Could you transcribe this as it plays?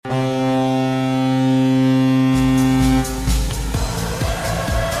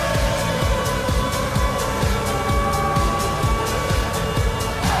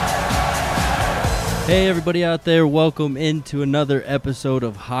Hey everybody out there, welcome into another episode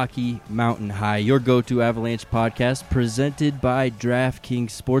of Hockey Mountain High, your go-to Avalanche podcast presented by DraftKings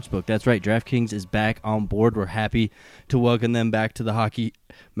Sportsbook. That's right, DraftKings is back on board. We're happy to welcome them back to the Hockey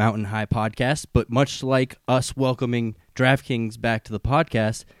Mountain High podcast, but much like us welcoming DraftKings back to the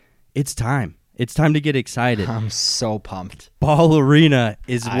podcast, it's time. It's time to get excited. I'm so pumped. Ball Arena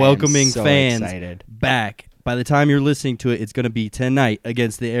is welcoming so fans excited. back. By the time you're listening to it, it's going to be tonight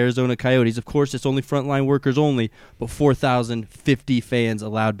against the Arizona Coyotes. Of course, it's only frontline workers only, but 4,050 fans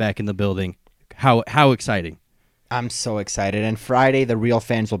allowed back in the building. How exciting. I'm so excited. And Friday, the real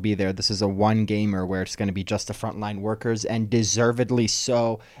fans will be there. This is a one-gamer where it's going to be just the frontline workers, and deservedly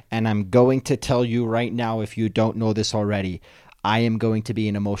so. And I'm going to tell you right now, if you don't know this already, I am going to be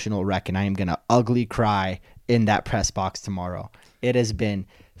an emotional wreck, and I am going to ugly cry in that press box tomorrow. It has been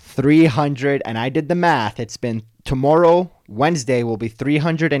 300, and I did the math. It's been tomorrow, Wednesday, will be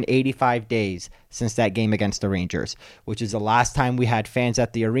 385 days since that game against the Rangers, which is the last time we had fans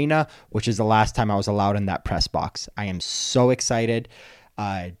at the arena, which is the last time I was allowed in that press box. I am so excited.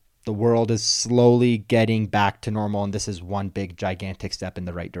 The world is slowly getting back to normal, and this is one big, gigantic step in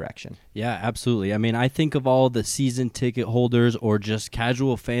the right direction. Yeah, absolutely. I mean, I think of all the season ticket holders or just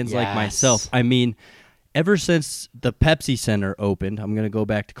casual fans like myself. I mean, ever since the Pepsi Center opened, I'm going to go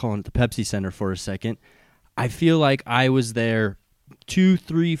back to calling it the Pepsi Center for a second, I feel like I was there 2,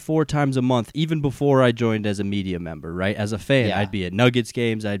 3, 4 times a month, even before I joined as a media member, right? As a fan, I'd be at Nuggets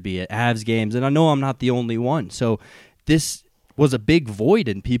games, I'd be at Avs games, and I know I'm not the only one. So this was a big void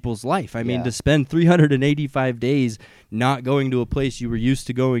in people's life. I mean, to spend 385 days not going to a place you were used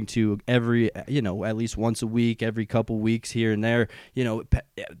to going to every, at least once a week, every couple weeks here and there,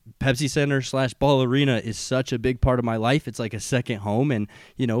 Pepsi Center / Ball Arena is such a big part of my life. It's like a second home. And,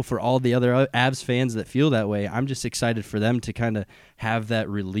 for all the other Avs fans that feel that way, I'm just excited for them to kind of have that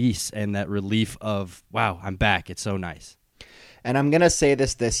release and that relief of, wow, I'm back. It's so nice. And I'm going to say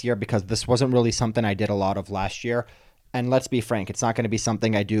this year because this wasn't really something I did a lot of last year. And let's be frank, it's not going to be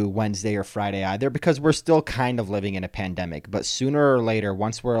something I do Wednesday or Friday either because we're still kind of living in a pandemic. But sooner or later,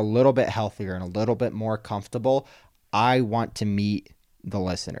 once we're a little bit healthier and a little bit more comfortable, I want to meet the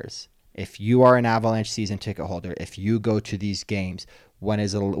listeners. If you are an Avalanche season ticket holder, if you go to these games, when it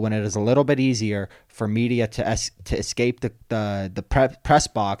is a little bit easier for media to escape the press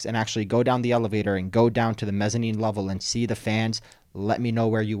box and actually go down the elevator and go down to the mezzanine level and see the fans, let me know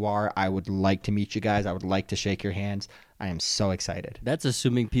where you are. I would like to meet you guys. I would like to shake your hands. I am so excited. That's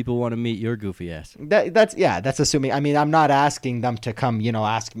assuming people want to meet your goofy ass. That's assuming. I mean, I'm not asking them to come,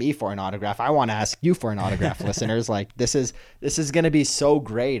 ask me for an autograph. I want to ask you for an autograph, listeners. Like this is going to be so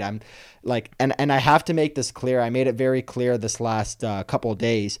great. I'm like, and I have to make this clear. I made it very clear this last couple of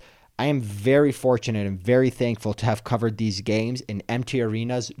days. I am very fortunate and very thankful to have covered these games in empty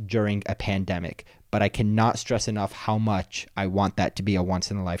arenas during a pandemic. But I cannot stress enough how much I want that to be a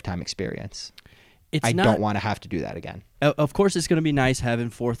once-in-a-lifetime experience. I don't want to have to do that again. Of course, it's going to be nice having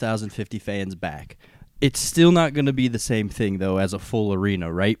 4,050 fans back. It's still not going to be the same thing, though, as a full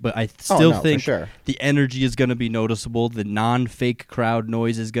arena, right? But I still think the energy is going to be noticeable. The non-fake crowd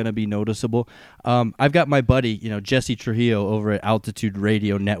noise is going to be noticeable. I've got my buddy, Jesse Trujillo over at Altitude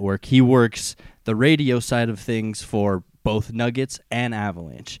Radio Network. He works the radio side of things for both Nuggets and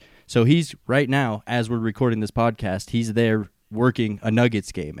Avalanche. So he's right now, as we're recording this podcast, he's there working a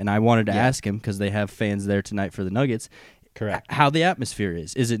Nuggets game. And I wanted to ask him, because they have fans there tonight for the Nuggets, correct, how the atmosphere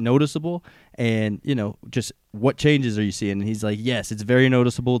is. Is it noticeable? And, just what changes are you seeing? And he's like, yes, it's very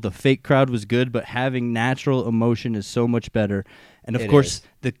noticeable. The fake crowd was good, but having natural emotion is so much better. And, of course,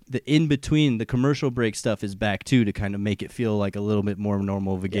 the in-between, the commercial break stuff is back, too, to kind of make it feel like a little bit more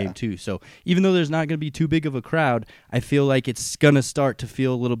normal of a game, too. So even though there's not going to be too big of a crowd, I feel like it's going to start to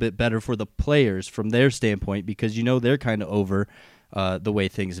feel a little bit better for the players from their standpoint because, they're kind of over the way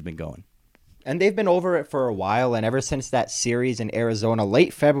things have been going. And they've been over it for a while, and ever since that series in Arizona,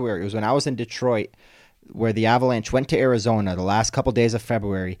 late February, it was when I was in Detroit, where the Avalanche went to Arizona the last couple days of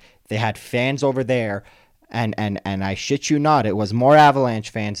February. They had fans over there, and I shit you not, it was more Avalanche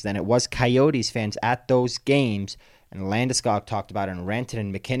fans than it was Coyotes fans at those games. And Landeskog talked about it, and Rantanen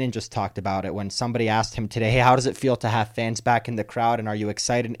and McKinnon just talked about it when somebody asked him today, hey, how does it feel to have fans back in the crowd, and are you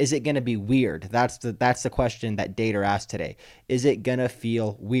excited? Is it going to be weird? That's the question that Dater asked today. Is it going to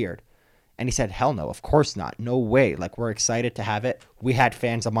feel weird? And he said, hell no, of course not. No way. Like, we're excited to have it. We had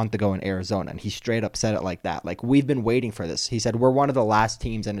fans a month ago in Arizona, and he straight up said it like that. Like, we've been waiting for this. He said, we're one of the last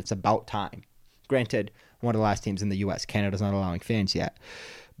teams, and it's about time. Granted, one of the last teams in the U.S. Canada's not allowing fans yet.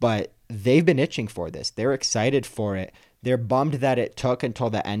 But they've been itching for this. They're excited for it. They're bummed that it took until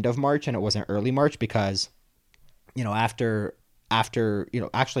the end of March, and it wasn't early March because, after after,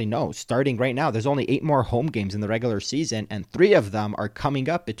 actually no, starting right now, there's only 8 more home games in the regular season, and 3 of them are coming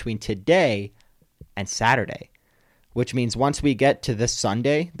up between today and Saturday, which means once we get to this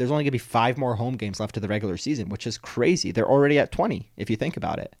Sunday, there's only going to be 5 more home games left of the regular season, which is crazy. They're already at 20, if you think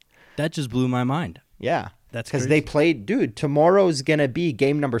about it. That just blew my mind. Yeah. That's because they played, tomorrow's going to be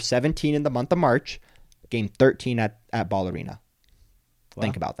game number 17 in the month of March, game 13 at Ball Arena. Wow.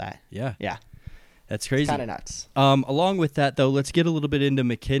 Think about that. Yeah. Yeah. That's crazy. Kind of nuts. Along with that, though, let's get a little bit into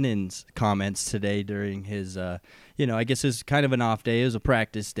McKinnon's comments today during his, I guess it's kind of an off day. It was a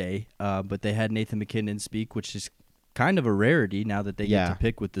practice day, but they had Nathan McKinnon speak, which is kind of a rarity now that they get to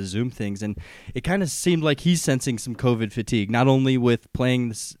pick with the Zoom things. And it kind of seemed like he's sensing some COVID fatigue, not only with playing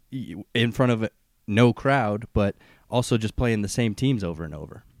this in front of no crowd, but also just playing the same teams over and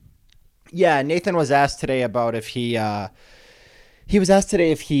over. Yeah, Nathan was asked today about if he was asked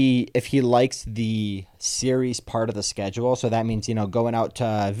today if he likes the series part of the schedule. So that means, going out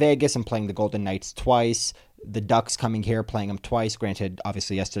to Vegas and playing the Golden Knights twice, the Ducks coming here, playing them twice. Granted,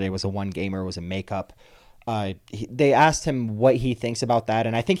 obviously yesterday was a one-gamer, was a makeup. They asked him what he thinks about that,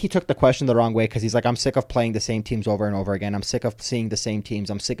 and I think he took the question the wrong way because he's like, I'm sick of playing the same teams over and over again. I'm sick of seeing the same teams.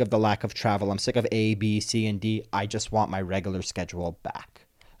 I'm sick of the lack of travel. I'm sick of A, B, C, and D. I just want my regular schedule back.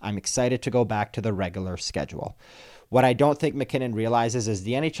 I'm excited to go back to the regular schedule. What I don't think McKinnon realizes is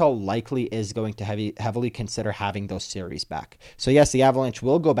the NHL likely is going to heavily consider having those series back. So yes, the Avalanche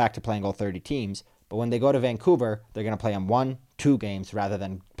will go back to playing all 30 teams, but when they go to Vancouver, they're going to play them 1-2 games rather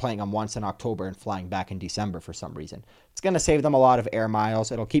than playing them once in October and flying back in December for some reason. It's going to save them a lot of air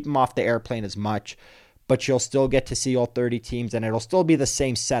miles. It'll keep them off the airplane as much, but you'll still get to see all 30 teams, and it'll still be the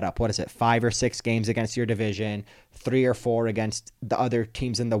same setup. What is it, 5 or 6 games against your division, 3 or 4 against the other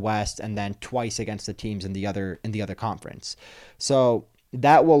teams in the West, and then twice against the teams in the other conference. So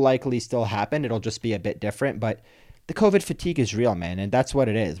that will likely still happen. It'll just be a bit different, but the COVID fatigue is real, man, and that's what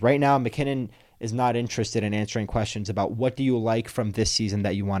it is. Right now, McKinnon is not interested in answering questions about what do you like from this season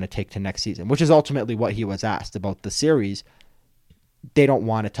that you want to take to next season, which is ultimately what he was asked about the series. They don't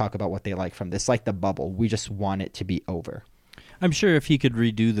want to talk about what they like from this, like the bubble. We just want it to be over. I'm sure if he could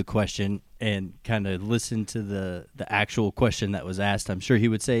redo the question and kind of listen to the actual question that was asked, I'm sure he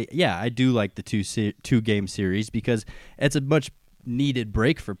would say, yeah, I do like the two-game series because it's a much needed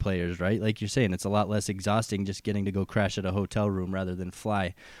break for players, right? Like you're saying, it's a lot less exhausting just getting to go crash at a hotel room rather than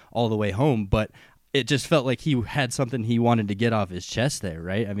fly all the way home. But it just felt like he had something he wanted to get off his chest there,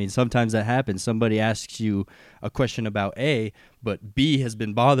 right? I mean, sometimes that happens. Somebody asks you a question about A, but B has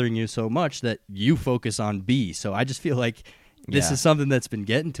been bothering you so much that you focus on B. So I just feel like this is something that's been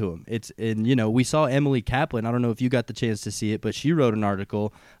getting to him. We saw Emily Kaplan. I don't know if you got the chance to see it, but she wrote an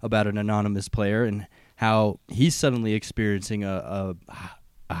article about an anonymous player and how he's suddenly experiencing a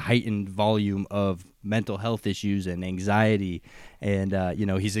heightened volume of mental health issues and anxiety, and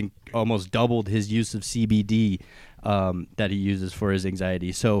he's almost doubled his use of CBD that he uses for his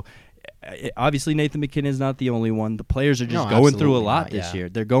anxiety. So obviously Nathan McKinnon is not the only one. The players are just going through a lot this year.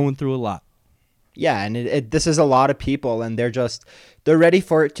 They're going through a lot. Yeah, and this is a lot of people, and they're ready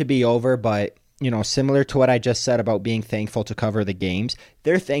for it to be over, but similar to what I just said about being thankful to cover the games,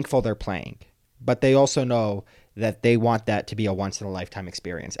 they're thankful they're playing. But they also know that they want that to be a once-in-a-lifetime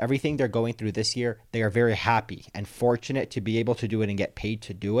experience. Everything they're going through this year, they are very happy and fortunate to be able to do it and get paid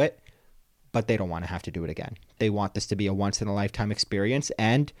to do it, but they don't want to have to do it again. They want this to be a once-in-a-lifetime experience,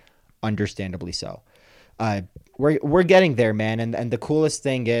 and understandably so. We're getting there, man, and the coolest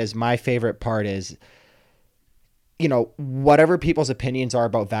thing is, my favorite part is, whatever people's opinions are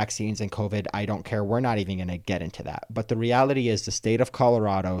about vaccines and COVID, I don't care. We're not even going to get into that. But the reality is the state of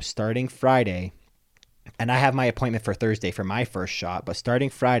Colorado, starting Friday, and I have my appointment for Thursday for my first shot, but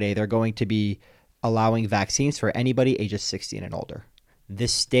starting Friday, they're going to be allowing vaccines for anybody ages 16 and older.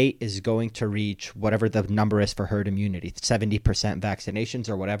 This state is going to reach whatever the number is for herd immunity, 70% vaccinations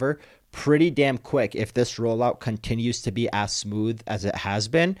or whatever, pretty damn quick if this rollout continues to be as smooth as it has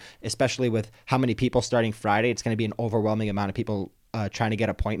been, especially with how many people starting Friday. It's going to be an overwhelming amount of people trying to get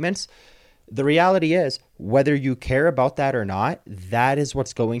appointments. The reality is, whether you care about that or not, that is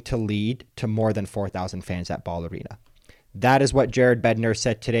what's going to lead to more than 4,000 fans at Ball Arena. That is what Jared Bednar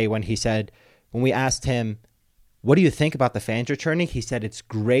said today when we asked him, what do you think about the fans returning? He said, it's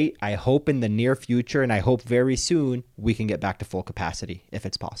great. I hope in the near future, and I hope very soon, we can get back to full capacity if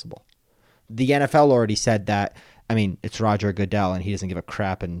it's possible. The NFL already said that. I mean, it's Roger Goodell, and he doesn't give a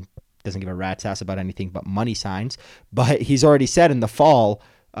crap and doesn't give a rat's ass about anything but money signs. But he's already said in the fall,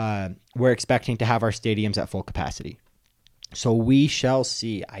 we're expecting to have our stadiums at full capacity. So we shall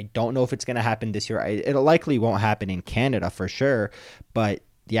see. I don't know if it's going to happen this year. It likely won't happen in Canada for sure, but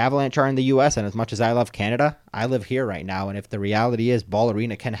the Avalanche are in the U.S., and as much as I love Canada, I live here right now. And if the reality is Ball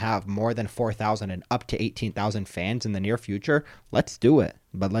Arena can have more than 4,000 and up to 18,000 fans in the near future, let's do it.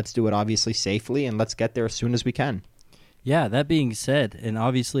 But let's do it obviously safely, and let's get there as soon as we can. Yeah, that being said, and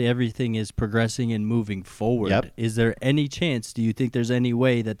obviously everything is progressing and moving forward, Yep. Is there any chance, do you think there's any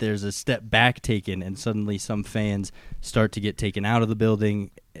way that there's a step back taken and suddenly some fans start to get taken out of the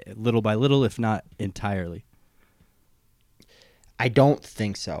building little by little, if not entirely? I don't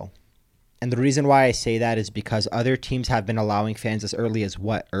think so. And the reason why I say that is because other teams have been allowing fans as early as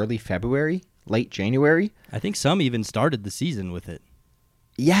what? Early February? Late January? I think some even started the season with it.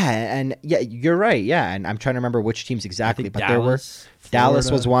 Yeah, and yeah, you're right. Yeah, and I'm trying to remember which teams exactly, but Dallas, Dallas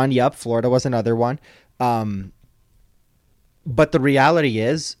Florida. was one. Yep, Florida was another one. But the reality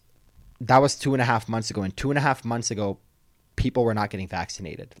is that was 2.5 months ago, and 2.5 months ago, people were not getting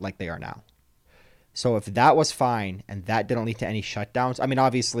vaccinated like they are now. So if that was fine and that didn't lead to any shutdowns, I mean,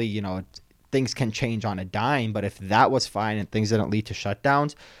 obviously, things can change on a dime, but if that was fine and things didn't lead to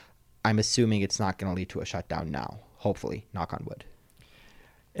shutdowns, I'm assuming it's not going to lead to a shutdown now. Hopefully, knock on wood.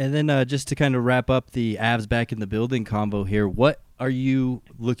 And then just to kind of wrap up the Avs back in the building combo here, what are you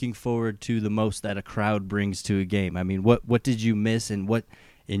looking forward to the most that a crowd brings to a game? I mean, what did you miss, and what,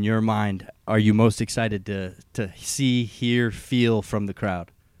 in your mind, are you most excited to see, hear, feel from the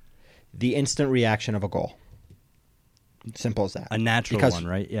crowd? The instant reaction of a goal. Simple as that. A natural one,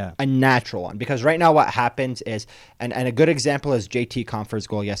 right? Yeah. A natural one. Because right now what happens is, and a good example is JT Compher's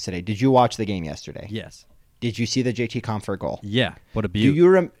goal yesterday. Did you watch the game yesterday? Yes. Did you see the JT Compher goal? Yeah. What a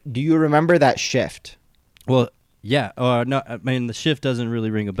beauty. Do you remember that shift? Well, yeah. No, I mean, the shift doesn't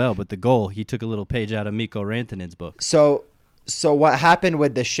really ring a bell, but the goal, he took a little page out of Mikko Rantanen's book. So what happened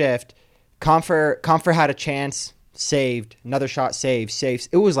with the shift, Compher had a chance, saved, another shot, saves.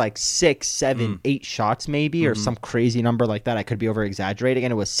 It was like 6, 7, 8 shots maybe, or some crazy number like that. I could be over exaggerating.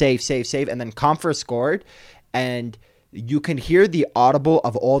 And it was save. And then Compher scored, and you can hear the audible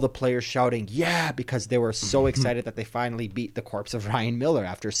of all the players shouting, yeah, because they were so excited that they finally beat the corpse of Ryan Miller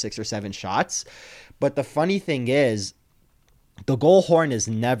after 6 or 7 shots. But the funny thing is, the goal horn is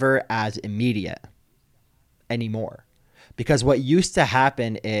never as immediate anymore. Because what used to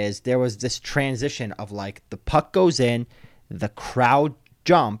happen is there was this transition of like the puck goes in, the crowd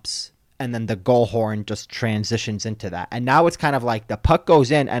jumps, and then the goal horn just transitions into that. And now it's kind of like the puck goes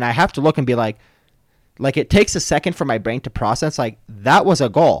in, and I have to look and be like it takes a second for my brain to process, like, that was a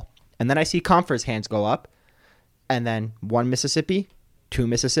goal. And then I see Compher's hands go up, and then 1 Mississippi, 2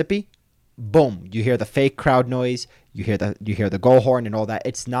 Mississippi, boom, you hear the fake crowd noise, you hear the goal horn and all that.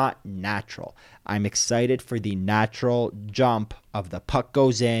 It's not natural. I'm excited for the natural jump of the puck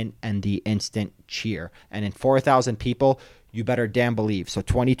goes in and the instant cheer. And in 4,000 people, you better damn believe. So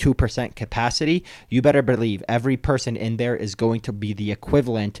 22% capacity, you better believe every person in there is going to be the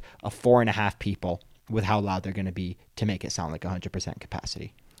equivalent of 4.5 people with how loud they're going to be to make it sound like 100%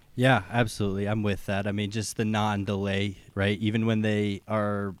 capacity. Yeah, absolutely. I'm with that. I mean, just the non-delay, right? Even when they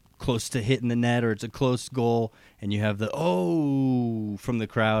are close to hitting the net or it's a close goal and you have the oh from the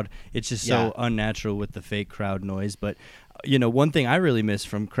crowd, it's just so unnatural with the fake crowd noise. But one thing I really miss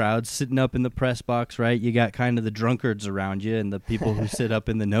from crowds sitting up in the press box, right? You got kind of the drunkards around you and the people who sit up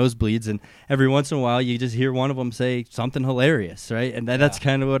in the nosebleeds, and every once in a while you just hear one of them say something hilarious, right? And that's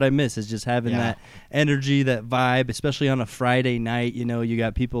kind of what I miss, is just having that energy, that vibe, especially on a Friday night. You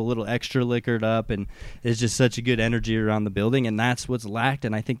got people a little extra liquored up, and there's just such a good energy around the building, and that's what's lacked,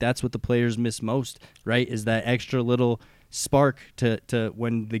 and I think that's what the players miss most, right? Is that extra little spark to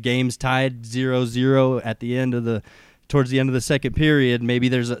when the game's tied 0-0 at the end of towards the end of the second period, maybe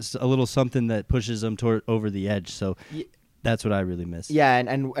there's a little something that pushes them over the edge. So that's what I really miss. Yeah,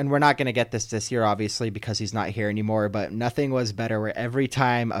 and we're not going to get this year, obviously, because he's not here anymore, but nothing was better where every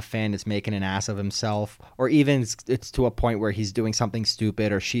time a fan is making an ass of himself, or even it's to a point where he's doing something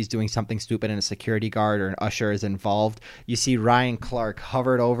stupid or she's doing something stupid and a security guard or an usher is involved, you see Ryan Clark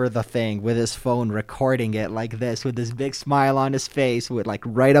hovered over the thing with his phone recording it like this with this big smile on his face, with like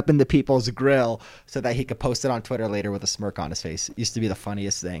right up in the people's grill so that he could post it on Twitter later with a smirk on his face. It used to be the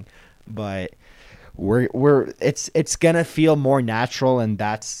funniest thing. But it's gonna feel more natural, and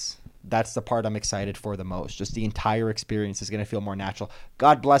that's the part I'm excited for the most. Just the entire experience is gonna feel more natural.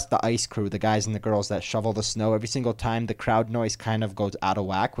 God bless the ice crew, the guys and the girls that shovel the snow. Every single time the crowd noise kind of goes out of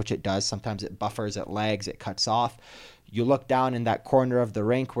whack, which it does. Sometimes it buffers, it lags, it cuts off. You look down in that corner of the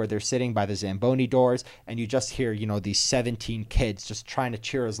rink where they're sitting by the Zamboni doors, and you just hear, these 17 kids just trying to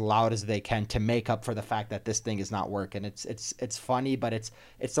cheer as loud as they can to make up for the fact that this thing is not working. It's funny, but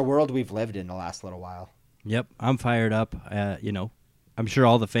it's the world we've lived in the last little while. Yep, I'm fired up. I'm sure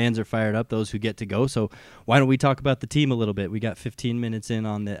all the fans are fired up, those who get to go. So why don't we talk about the team a little bit? We got 15 minutes in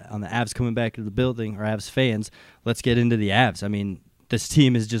on the Avs coming back to the building, or Avs fans. Let's get into the Avs. I mean, this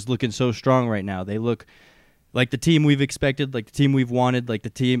team is just looking so strong right now. They look like the team we've expected, like the team we've wanted, like the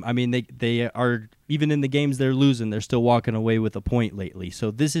team. I mean, they are, even in the games they're losing, they're still walking away with a point lately. So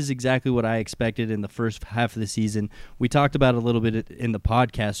this is exactly what I expected in the first half of the season. We talked about it a little bit in the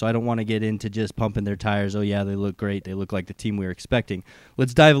podcast, so I don't want to get into just pumping their tires. Oh, yeah, they look great. They look like the team we were expecting.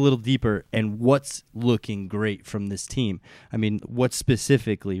 Let's dive a little deeper and what's looking great from this team. I mean, what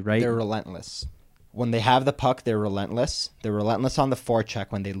specifically, right? They're relentless. When they have the puck, they're relentless. They're relentless on the forecheck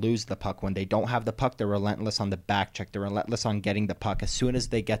when they lose the puck. When they don't have the puck, they're relentless on the back check. They're relentless on getting the puck. As soon as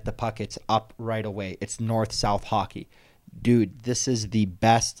they get the puck, it's up right away. It's north-south hockey. Dude, this is the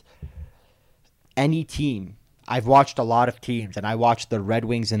best. Any team. I've watched a lot of teams, and I watched the Red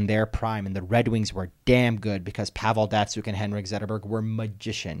Wings in their prime, and the Red Wings were damn good because Pavel Datsyuk and Henrik Zetterberg were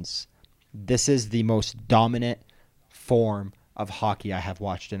magicians. This is the most dominant form of hockey I have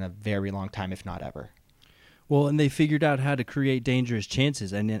watched in a very long time, if not ever. Well, and they figured out how to create dangerous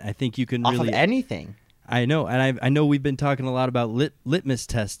chances, and I think you can off really of anything. I know, and I know we've been talking a lot about litmus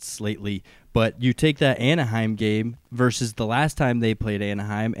tests lately, but you take that Anaheim game versus the last time they played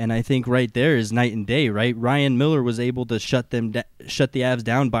Anaheim, and I think right there is night and day, right? Ryan Miller was able to shut the Avs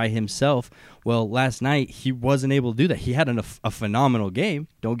down by himself. Well, last night he wasn't able to do that. He had a phenomenal game,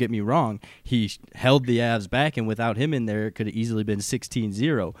 don't get me wrong. He held the Avs back, and without him in there, it could have easily been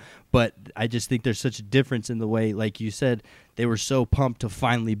 16-0. But I just think there's such a difference in the way, like you said, they were so pumped to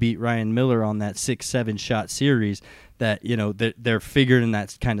finally beat Ryan Miller on that 6-7 shot series that, you know, they're figuring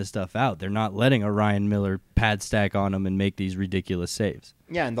that kind of stuff out. They're not letting a Ryan Miller pad stack on them and make these ridiculous saves.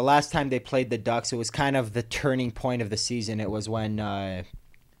 Yeah, and the last time they played the Ducks, it was kind of the turning point of the season. It was when,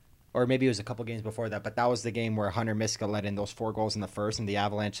 or maybe it was a couple games before that, but that was the game where Hunter Miska let in those 4 goals in the first, and the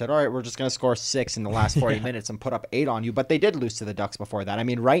Avalanche said, all right, we're just going to score 6 in the last 40 minutes and put up 8 on you. But they did lose to the Ducks before that. I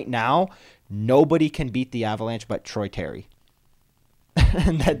mean, right now, nobody can beat the Avalanche but Troy Terry.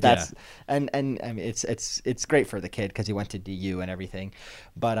 And that's I mean it's great for the kid because he went to DU and everything,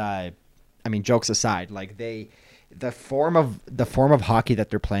 but I mean, jokes aside, like the form of hockey that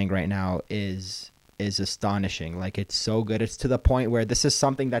they're playing right now is astonishing. Like, it's so good. It's to the point where this is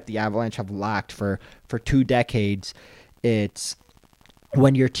something that the Avalanche have lacked for 2 decades. It's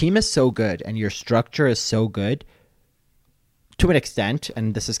when your team is so good and your structure is so good to an extent,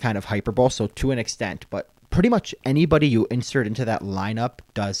 and this is kind of hyperbole, so to an extent, but pretty much anybody you insert into that lineup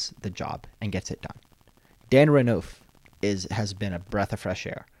does the job and gets it done. Dan Renouf has been a breath of fresh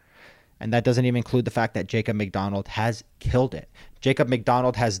air. And that doesn't even include the fact that Jacob McDonald has killed it. Jacob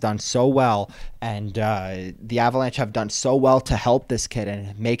McDonald has done so well, and the Avalanche have done so well to help this kid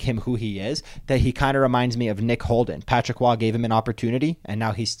and make him who he is, that he kind of reminds me of Nick Holden. Patrick Waugh gave him an opportunity, and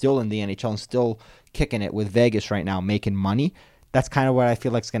now he's still in the NHL and still kicking it with Vegas right now, making money. That's kind of what I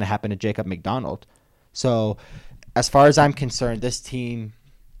feel like is going to happen to Jacob McDonald. So as far as I'm concerned, this team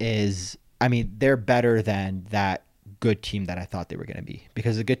is, I mean, they're better than that good team that I thought they were going to be.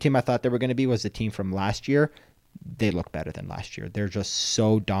 Because the good team I thought they were going to be was the team from last year. They look better than last year. They're just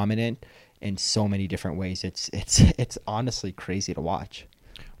so dominant in so many different ways. It's honestly crazy to watch.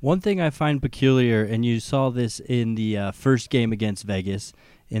 One thing I find peculiar, and you saw this in the first game against Vegas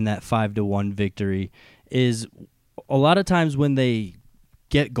in that 5-1 victory, is a lot of times when they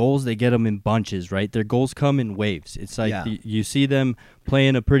get goals, they get them in bunches, right? Their goals come in waves. It's like you see them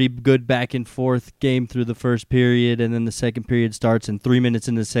playing a pretty good back and forth game through the first period, and then the second period starts, and 3 minutes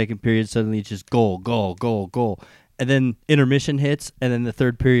into the second period, suddenly it's just goal, goal, goal, goal. And then intermission hits, and then the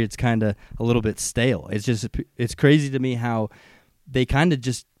third period's kind of a little bit stale. It's crazy to me how they kind of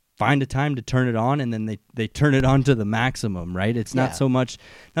just find a time to turn it on, and then they turn it on to the maximum, right? It's not so much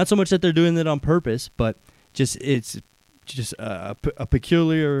that they're doing it on purpose, but it's just a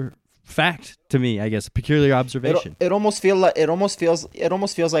peculiar fact to me, I guess, a peculiar observation. It almost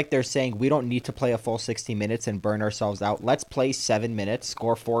feels like they're saying we don't need to play a full 60 minutes and burn ourselves out. Let's play 7 minutes,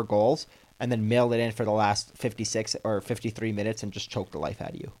 score 4 goals, and then mail it in for the last 56 or 53 minutes and just choke the life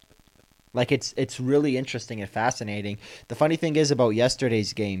out of you. Like, it's really interesting and fascinating. The funny thing is about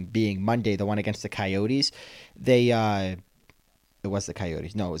yesterday's game being Monday, the one against the Coyotes, it was the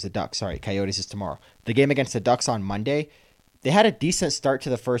Coyotes. No, it was the Ducks. Sorry, Coyotes is tomorrow. The game against the Ducks on Monday, they had a decent start to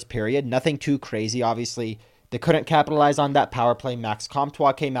the first period. Nothing too crazy, obviously. They couldn't capitalize on that power play. Max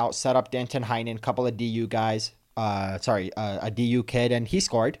Comtois came out, set up Danton Heinen, a couple of DU guys. A DU kid, and he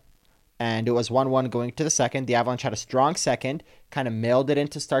scored. And it was 1-1 going to the second. The Avalanche had a strong second, kind of mailed it in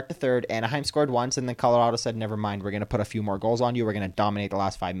to start the third. Anaheim scored once, and then Colorado said, never mind, we're going to put a few more goals on you. We're going to dominate the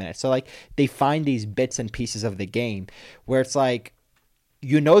last 5 minutes. So, like, they find these bits and pieces of the game where it's like,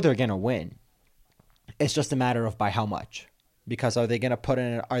 you know they're going to win. It's just a matter of by how much. Because are they going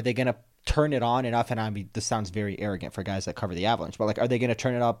to turn it on enough? And I mean, this sounds very arrogant for guys that cover the Avalanche, but like, are they going to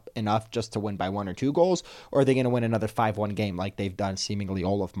turn it up enough just to win by 1 or 2 goals? Or are they going to win another 5-1 game like they've done seemingly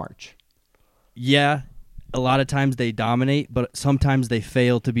all of March? Yeah, a lot of times they dominate, but sometimes they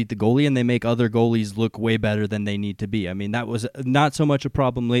fail to beat the goalie, and they make other goalies look way better than they need to be. I mean, that was not so much a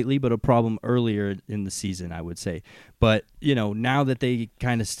problem lately, but a problem earlier in the season, I would say. But, now that they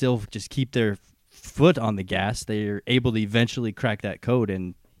kind of still just keep their foot on the gas, they're able to eventually crack that code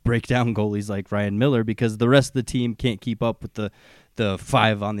and break down goalies like Ryan Miller, because the rest of the team can't keep up with the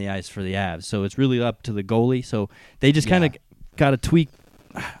 5 on the ice for the Avs. So it's really up to the goalie. So they just kind of got to tweak.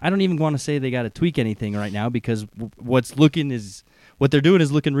 I don't even want to say they got to tweak anything right now, because what they're doing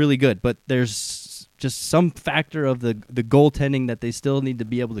is looking really good. But there's just some factor of the goaltending that they still need to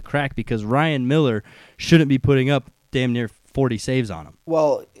be able to crack, because Ryan Miller shouldn't be putting up damn near 40 saves on him.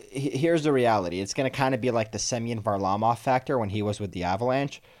 Well, here's the reality. It's going to kind of be like the Semyon Varlamov factor when he was with the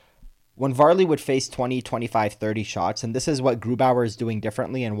Avalanche. When Varley would face 20, 25, 30 shots, and this is what Grubauer is doing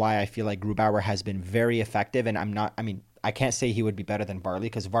differently and why I feel like Grubauer has been very effective, and I can't say he would be better than Varley,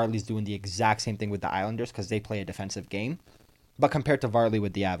 because Varley's doing the exact same thing with the Islanders because they play a defensive game. But compared to Varley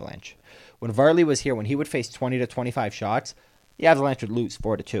with the Avalanche, when Varley was here, when he would face 20 to 25 shots, the Avalanche would lose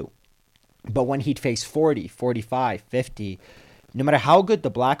 4-2. But when he'd face 40, 45, 50, no matter how good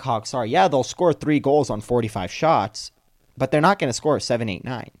the Blackhawks are, they'll score 3 goals on 45 shots, but they're not going to score 7, 8,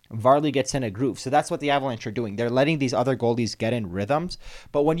 9. Varley gets in a groove. So that's what the Avalanche are doing. They're letting these other goalies get in rhythms.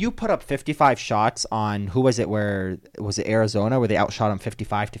 But when you put up 55 shots on, who was it, Arizona, where they outshot them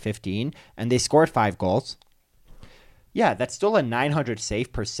 55-15, and they scored 5 goals? Yeah, that's still a 900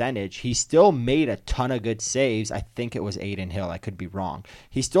 save percentage. He still made a ton of good saves. I think it was Aiden Hill. I could be wrong.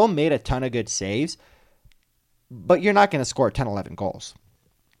 He still made a ton of good saves, but you're not going to score 10, 11 goals.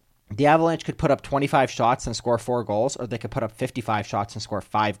 The Avalanche could put up 25 shots and score 4 goals, or they could put up 55 shots and score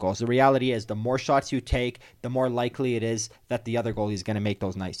 5 goals. The reality is the more shots you take, the more likely it is that the other goalie is going to make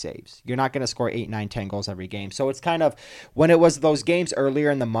those nice saves. You're not going to score 8, 9, 10 goals every game. So it's kind of, when it was those games earlier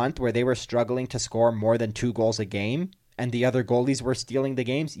in the month where they were struggling to score more than 2 goals a game, and the other goalies were stealing the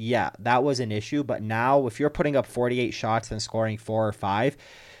games, that was an issue. But now, if you're putting up 48 shots and scoring 4 or 5,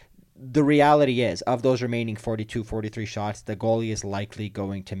 the reality is, of those remaining 42, 43 shots, the goalie is likely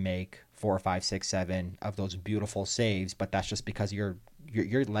going to make 4, 5, 6, 7 of those beautiful saves. But that's just because you're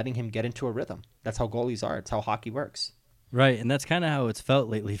letting him get into a rhythm. That's how goalies are. It's how hockey works. Right, and that's kind of how it's felt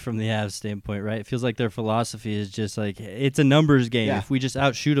lately from the Avs standpoint, right? It feels like their philosophy is just like, it's a numbers game. Yeah. If we just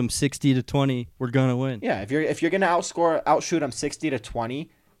outshoot them 60-20, we're gonna win. Yeah, if you're gonna outshoot them 60-20,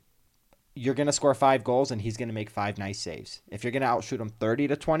 you're gonna score 5 goals and he's gonna make 5 nice saves. If you're gonna outshoot him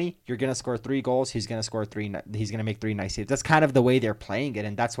 30-20, you're gonna score 3 goals. He's gonna score 3. He's gonna make 3 nice saves. That's kind of the way they're playing it,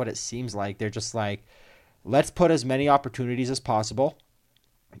 and that's what it seems like. They're just like, let's put as many opportunities as possible.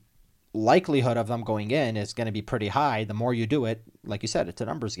 Likelihood of them going in is going to be pretty high. The more you do it, like you said, it's a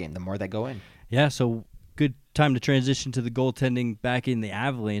numbers game. The more they go in. Yeah, so good time to transition to the goaltending back in the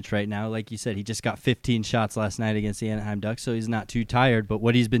Avalanche right now. Like you said, he just got 15 shots last night against the Anaheim Ducks, so he's not too tired. But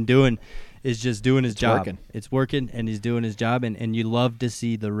what he's been doing is just doing his job. It's working, and he's doing his job. And you love to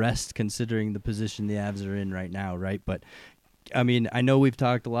see the rest considering the position the Avs are in right now, right? But I mean, I know we've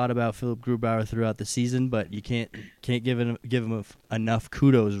talked a lot about Philip Grubauer throughout the season, but you can't give him enough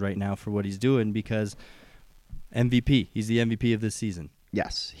kudos right now for what he's doing, because MVP. He's the MVP of this season.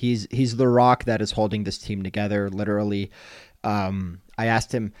 Yes, he's the rock that is holding this team together, literally. I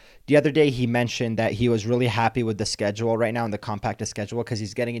asked him the other day, he mentioned that he was really happy with the schedule right now and the compacted schedule because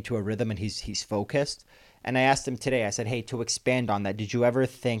he's getting into a rhythm and he's focused. And I asked him today, I said, hey, to expand on that, did you ever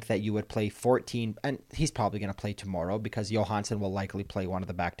think that you would play 14? And he's probably going to play tomorrow because Johansson will likely play one of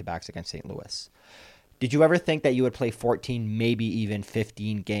the back-to-backs against St. Louis. Did you ever think that you would play 14, maybe even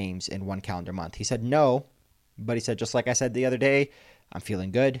 15 games in one calendar month? He said no, but he said, just like I said the other day, I'm feeling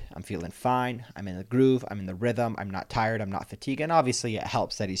good. I'm feeling fine. I'm in the groove. I'm in the rhythm. I'm not tired. I'm not fatigued. And obviously it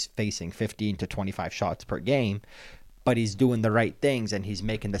helps that he's facing 15 to 25 shots per game, but he's doing the right things and he's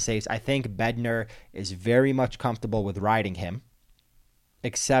making the saves. I think Bednar is very much comfortable with riding him,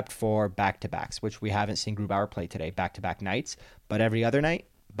 except for back-to-backs, which we haven't seen Grubauer play today, back-to-back nights. But every other night,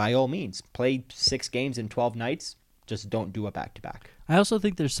 by all means, play 6 games in 12 nights. Just don't do a back-to-back. I also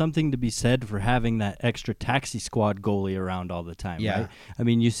think there's something to be said for having that extra taxi squad goalie around all the time, right? I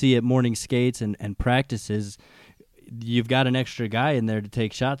mean, you see at morning skates and practices, you've got an extra guy in there to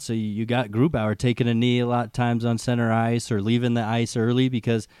take shots. So you got Grubauer taking a knee a lot of times on center ice or leaving the ice early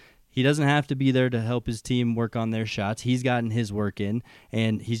because He doesn't have to be there to help his team work on their shots. He's gotten his work in,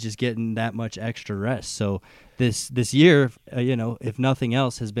 and he's just getting that much extra rest. So this year, if nothing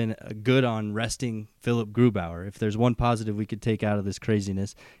else, has been good on resting Philip Grubauer. If there's one positive we could take out of this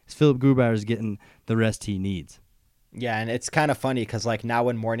craziness, it's Philip Grubauer is getting the rest he needs. Yeah, and it's kind of funny because like now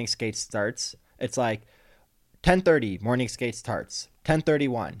when morning skate starts, it's like 10:30 morning skate starts,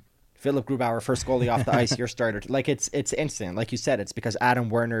 10:31. Philip Grubauer, first goalie off the ice, your starter. Like it's instant. Like you said, it's because Adam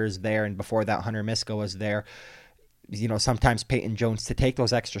Werner is there, and before that, Hunter Misko was there. Sometimes Peyton Jones to take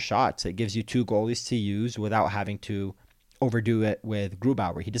those extra shots. It gives you two goalies to use without having to overdo it with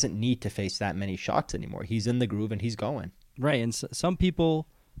Grubauer. He doesn't need to face that many shots anymore. He's in the groove and he's going. Right, and some people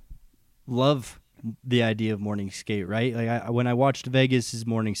love the idea of morning skate, right? Like when I watched Vegas'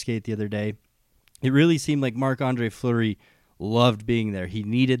 morning skate the other day, it really seemed like Marc-Andre Fleury loved being there. He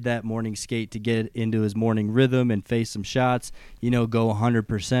needed that morning skate to get into his morning rhythm and face some shots, go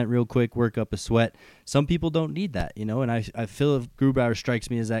 100% real quick, work up a sweat. Some people don't need that, and I feel Grubauer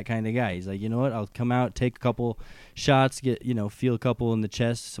strikes me as that kind of guy. He's like, you know what, I'll come out, take a couple shots, get, feel a couple in the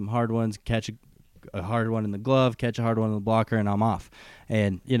chest, some hard ones, catch a hard one in the glove, catch a hard one in the blocker, and I'm off.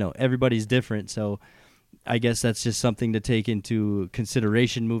 And, everybody's different, so I guess that's just something to take into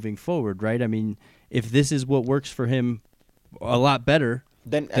consideration moving forward, right? I mean, if this is what works for him a lot better,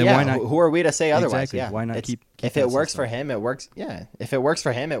 then why not? Who are we to say otherwise? Exactly. Yeah. Why not keep if it works for him, it works. Yeah. If it works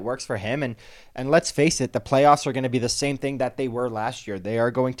for him, it works for him. And let's face it, the playoffs are going to be the same thing that they were last year. They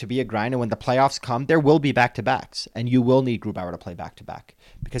are going to be a grind, and when the playoffs come, there will be back-to-backs, and you will need Grubauer to play back-to-back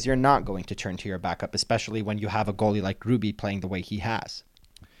because you're not going to turn to your backup, especially when you have a goalie like Gruby playing the way he has.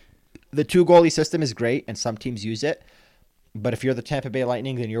 The two-goalie system is great, and some teams use it, but if you're the Tampa Bay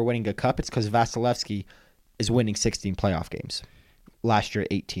Lightning and you're winning a cup, it's because Vasilevsky is winning 16 playoff games. Last year,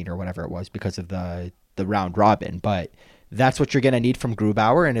 18 or whatever it was because of the round robin. But that's what you're going to need from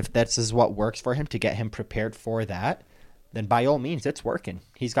Grubauer, and if this is what works for him to get him prepared for that, then by all means, it's working.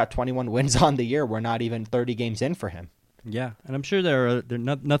 He's got 21 wins on the year. We're not even 30 games in for him. Yeah, and I'm sure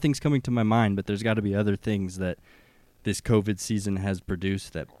nothing's coming to my mind, but there's got to be other things that this COVID season has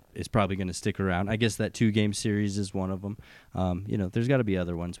produced that is probably going to stick around. I guess that 2-game series is one of them. There's got to be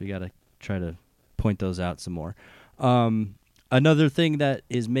other ones. We got to try to point those out some more. Another thing that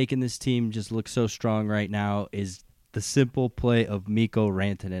is making this team just look so strong right now is the simple play of Mikko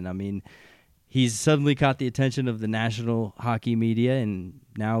Rantanen. I mean, he's suddenly caught the attention of the national hockey media, and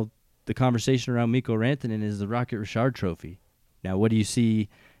now the conversation around Mikko Rantanen is the Rocket Richard Trophy. Now, what do you see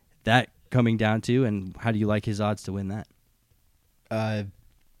that coming down to, and how do you like his odds to win that?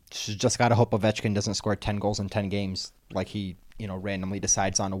 Just got to hope Ovechkin doesn't score 10 goals in 10 games like he, randomly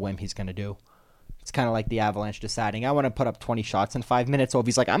decides on a whim he's going to do. It's kind of like the Avalanche deciding, I want to put up 20 shots in 5 minutes.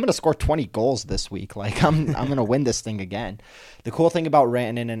 Ovi's like, I'm going to score 20 goals this week. Like, I'm going to win this thing again. The cool thing about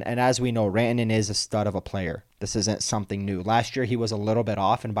Rantanen, and as we know, Rantanen is a stud of a player. This isn't something new. Last year, he was a little bit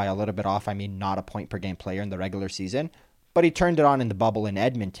off, and by a little bit off, I mean not a point-per-game player in the regular season. But he turned it on in the bubble in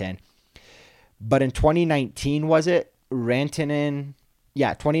Edmonton. But in 2019, was it? 2019,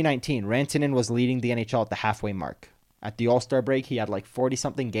 Rantanen was leading the NHL at the halfway mark. At the All-Star break, he had like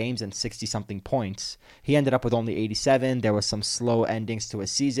 40-something games and 60-something points. He ended up with only 87. There was some slow endings to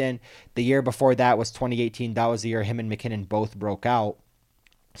his season. The year before that was 2018. That was the year him and McKinnon both broke out.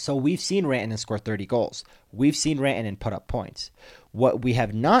 So we've seen Rantanen score 30 goals. We've seen Rantanen put up points. What we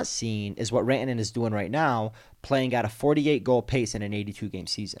have not seen is what Rantanen is doing right now, playing at a 48-goal pace in an 82-game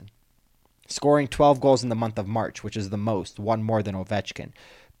season. Scoring 12 goals in the month of March, which is the most, one more than Ovechkin.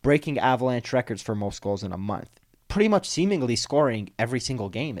 Breaking Avalanche records for most goals in a month. Pretty much seemingly scoring every single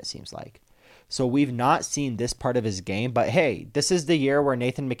game, it seems like. So we've not seen this part of his game, but hey, this is the year where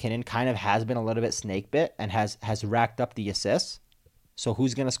Nathan McKinnon kind of has been a little bit snake bit and has racked up the assists. So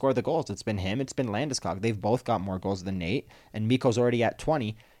who's going to score the goals? It's been him. It's been Landeskog. They've both got more goals than Nate, and Mikko's already at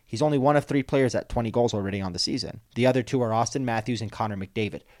 20. He's only one of 3 players at 20 goals already on the season. The other 2 are Austin Matthews and Connor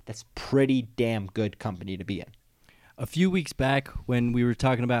McDavid. That's pretty damn good company to be in. A few weeks back when we were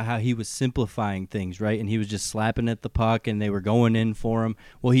talking about how he was simplifying things, right? And he was just slapping at the puck and they were going in for him.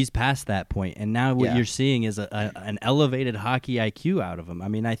 Well, he's past that point. And now what you're seeing is an elevated hockey IQ out of him. I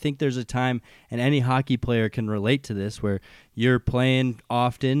mean, I think there's a time, and any hockey player can relate to this, where you're playing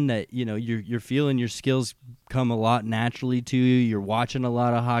often that, you're feeling your skills come a lot naturally to you. You're watching a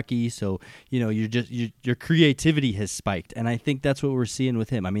lot of hockey, so your creativity has spiked, and I think that's what we're seeing with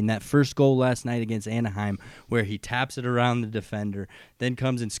him. I mean, that first goal last night against Anaheim, where he taps it around the defender, then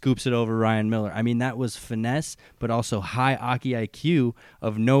comes and scoops it over Ryan Miller. I mean, that was finesse, but also high hockey IQ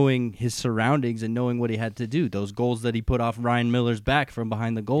of knowing his surroundings and knowing what he had to do. Those goals that he put off Ryan Miller's back from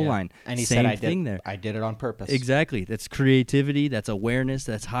behind the goal line, and he same said, thing there. I did it on purpose. Exactly. That's creativity. That's awareness.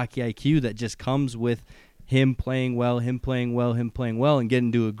 That's hockey IQ that just comes with him playing well, and get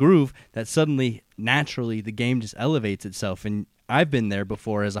into a groove that suddenly, naturally, the game just elevates itself. And I've been there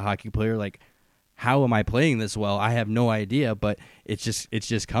before as a hockey player, like, how am I playing this well? I have no idea, but it's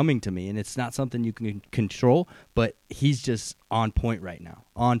just coming to me, and it's not something you can control, but he's just on point right now.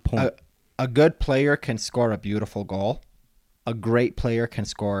 On point. A good player can score a beautiful goal. A great player can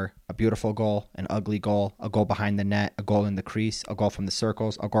score a beautiful goal, an ugly goal, a goal behind the net, a goal in the crease, a goal from the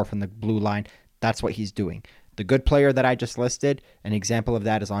circles, a goal from the blue line. That's what he's doing. The good player that I just listed, an example of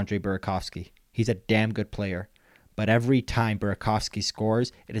that is Andrei Burakovsky. He's a damn good player. But every time Burakovsky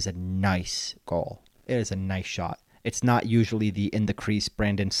scores, it is a nice goal. It is a nice shot. It's not usually the in the crease,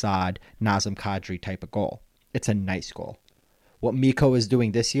 Brandon Saad, Nazem Kadri type of goal. It's a nice goal. What Mikko is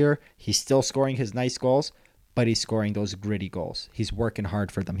doing this year, he's still scoring his nice goals, but he's scoring those gritty goals. He's working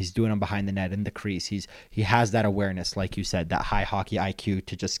hard for them. He's doing them behind the net, in the crease. He has that awareness, like you said, that high hockey IQ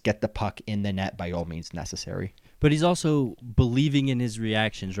to just get the puck in the net by all means necessary. But he's also believing in his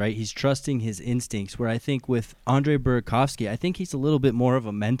reactions, right? He's trusting his instincts, where I think with Andrei Burakovsky, I think he's a little bit more of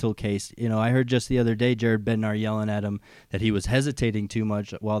a mental case. I heard just the other day Jared Bednar yelling at him that he was hesitating too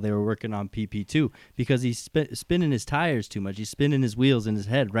much while they were working on PP2 because he's spinning his tires too much. He's spinning his wheels in his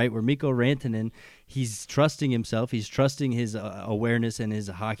head, right? Where Mikko Rantanen, he's trusting himself. He's trusting his awareness and his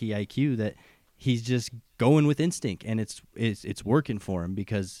hockey IQ that he's just going with instinct, and it's working for him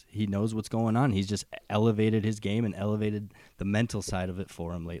because he knows what's going on. He's just elevated his game and elevated the mental side of it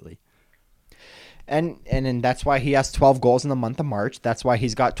for him lately. And that's why he has 12 goals in the month of March. That's why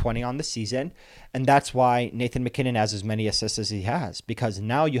he's got 20 on the season. And that's why Nathan MacKinnon has as many assists as he has, because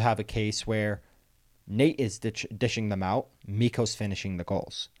now you have a case where Nate is dishing them out, Mikko's finishing the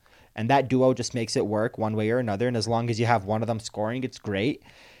goals. And that duo just makes it work one way or another. And as long as you have one of them scoring, it's great.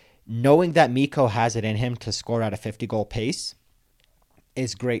 Knowing that Mikko has it in him to score at a 50-goal pace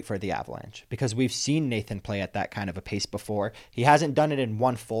is great for the Avalanche, because we've seen Nathan play at that kind of a pace before. He hasn't done it in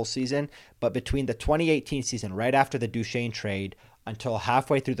one full season, but between the 2018 season, right after the Duchesne trade, until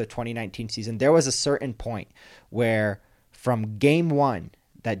halfway through the 2019 season, there was a certain point where from game one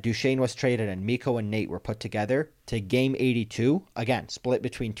that Duchesne was traded and Mikko and Nate were put together to game 82, again, split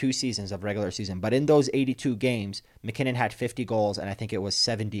between 2 seasons of regular season. But in those 82 games, MacKinnon had 50 goals and I think it was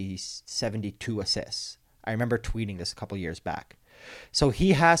 72 assists. I remember tweeting this a couple years back. So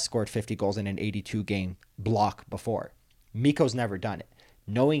he has scored 50 goals in an 82 game block before. Mikko's never done it.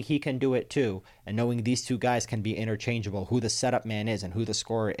 Knowing he can do it too, and knowing these two guys can be interchangeable, who the setup man is and who the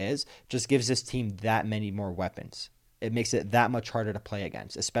scorer is, just gives this team that many more weapons. It makes it that much harder to play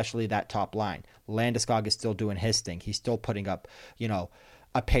against, especially that top line. Landeskog is still doing his thing. He's still putting up,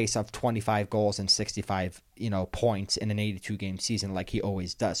 a pace of 25 goals and 65, points in an 82-game season like he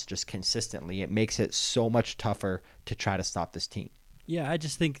always does, just consistently. It makes it so much tougher to try to stop this team. Yeah, I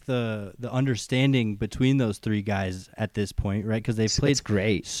just think the understanding between those three guys at this point, right? Because they've played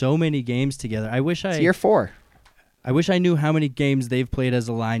great. So many games together. It's year 4. I wish I knew how many games they've played as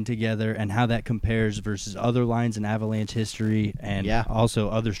a line together and how that compares versus other lines in Avalanche history and also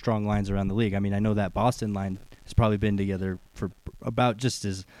other strong lines around the league. I mean, I know that Boston line has probably been together for about just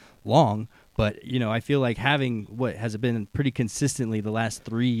as long, but, I feel like having what has been pretty consistently the last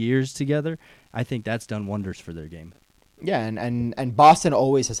 3 years together, I think that's done wonders for their game. Yeah, and Boston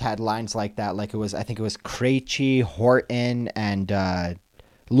always has had lines like that. Like I think it was Krejci, Horton, and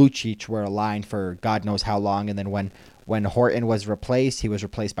Lucic were a line for God knows how long, and then when Horton was replaced, he was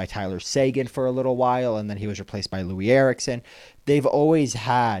replaced by Tyler Seguin for a little while, and then he was replaced by Louis Eriksson. They've always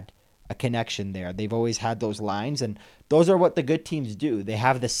had a connection there. They've always had those lines, and those are what the good teams do. They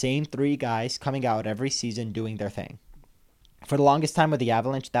have the same 3 guys coming out every season doing their thing. For the longest time with the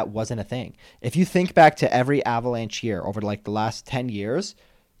Avalanche, that wasn't a thing. If you think back to every Avalanche year over like the last 10 years,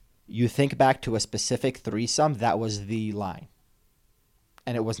 you think back to a specific threesome, that was the line.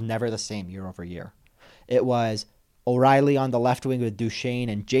 And it was never the same year over year. It was O'Reilly on the left wing with Duchesne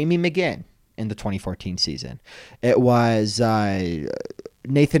and Jamie McGinn in the 2014 season. It was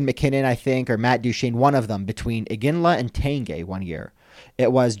Nathan MacKinnon, I think, or Matt Duchesne, one of them, between Iginla and Tanguay one year.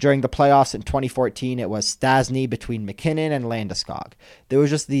 It was during the playoffs in 2014. It was Stasny between McKinnon and Landeskog. There was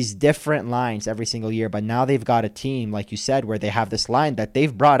just these different lines every single year, but now they've got a team, like you said, where they have this line that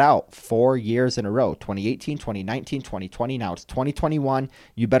they've brought out 4 years in a row, 2018, 2019, 2020. Now it's 2021.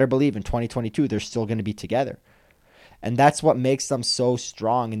 You better believe in 2022, they're still going to be together. And that's what makes them so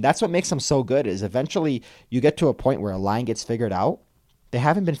strong. And that's what makes them so good is eventually you get to a point where a line gets figured out. They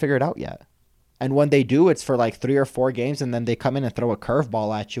haven't been figured out yet. And when they do, it's for like 3 or 4 games, and then they come in and throw a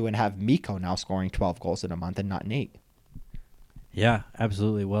curveball at you and have Mikko now scoring 12 goals in a month and not Nate. Yeah,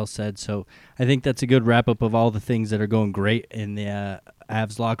 absolutely. Well said. So I think that's a good wrap-up of all the things that are going great in the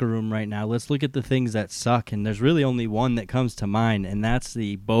Avs locker room right now. Let's look at the things that suck, and there's really only one that comes to mind, and that's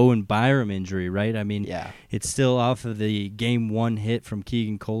the Bowen Byram injury, right? I mean, It's still off of the Game 1 hit from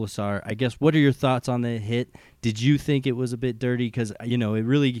Keegan Colasar. I guess, what are your thoughts on the hit? Did you think it was a bit dirty? Because, you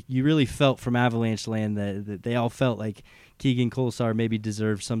really felt from Avalanche land that they all felt like Keegan Colasar maybe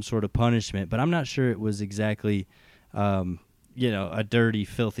deserved some sort of punishment, but I'm not sure it was exactly a dirty,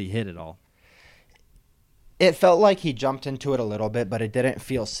 filthy hit at all. It felt like he jumped into it a little bit, but it didn't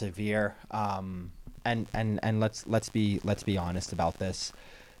feel severe. And let's be honest about this.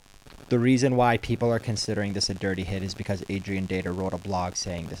 The reason why people are considering this a dirty hit is because Adrian Data wrote a blog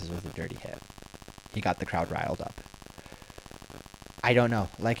saying this was a dirty hit. He got the crowd riled up. I don't know.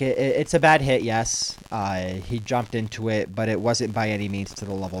 Like it's a bad hit, yes. He jumped into it, but it wasn't by any means to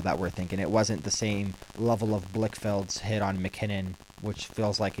the level that we're thinking. It wasn't the same level of Blichfeld's hit on McKinnon, which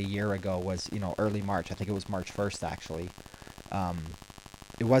feels like a year ago was, early March. I think it was March 1st, actually.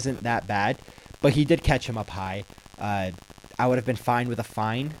 It wasn't that bad, but he did catch him up high. I would have been fine with a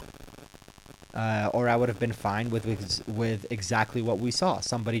fine, or I would have been fine with exactly what we saw.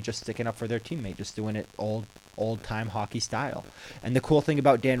 Somebody just sticking up for their teammate, just doing it old-time hockey style. And the cool thing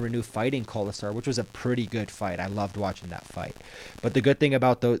about Dan Renouf fighting Colasar, which was a pretty good fight. I loved watching that fight. But the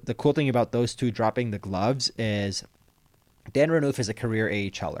cool thing about those two dropping the gloves is Dan Renouf is a career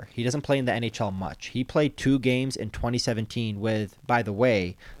AHLer. He doesn't play in the NHL much. He played 2 games in 2017 with, by the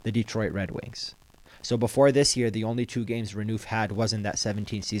way, the Detroit Red Wings. So before this year, the only 2 games Renouf had was in that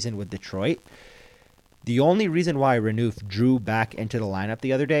 17 season with Detroit. The only reason why Renouf drew back into the lineup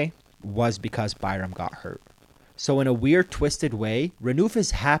the other day was because Byram got hurt. So in a weird, twisted way, Renouf is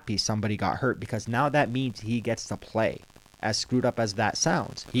happy somebody got hurt because now that means he gets to play. As screwed up as that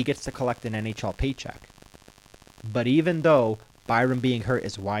sounds, he gets to collect an NHL paycheck. But even though Byram being hurt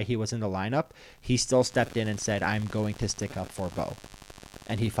is why he was in the lineup, he still stepped in and said, I'm going to stick up for Bo.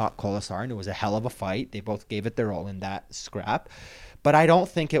 And he fought Colasar, and it was a hell of a fight. They both gave it their all in that scrap. But I don't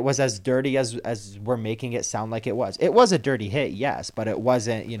think it was as dirty as we're making it sound like it was. It was a dirty hit, yes, but it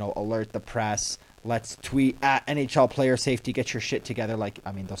wasn't, alert the press, let's tweet at NHL player safety, get your shit together.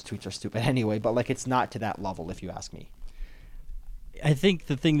 Those tweets are stupid anyway, but it's not to that level if you ask me. I think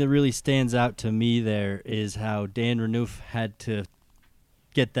the thing that really stands out to me there is how Dan Renouf had to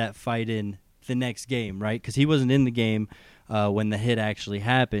get that fight in the next game, right? Because he wasn't in the game when the hit actually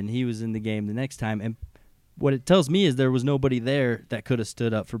happened. He was in the game the next time, and what it tells me is there was nobody there that could have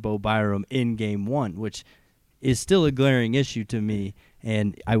stood up for Bo Byram in Game 1, which is still a glaring issue to me,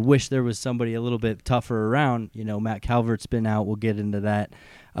 and I wish there was somebody a little bit tougher around. Matt Calvert's been out. We'll get into that.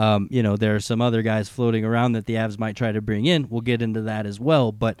 There are some other guys floating around that the Avs might try to bring in. We'll get into that as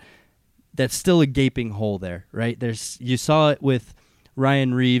well, but that's still a gaping hole there, right? You saw it with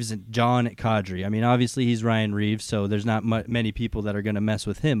Ryan Reeves and John at Kadri. I mean, obviously he's Ryan Reeves, so there's not many people that are going to mess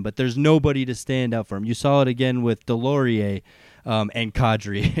with him, but there's nobody to stand up for him. You saw it again with Delorier and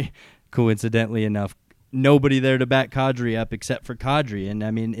Kadri, coincidentally enough. Nobody there to back Kadri up except for Kadri, and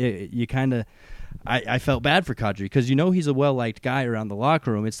I mean, I felt bad for Kadri because he's a well-liked guy around the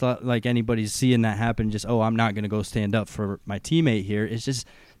locker room. It's not like anybody's seeing that happen just, I'm not going to go stand up for my teammate here. It's just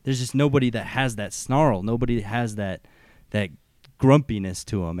there's just nobody that has that snarl. Nobody has that grumpiness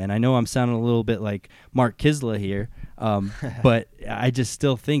to him. And I know I'm sounding a little bit like Mark Kisla here, but I just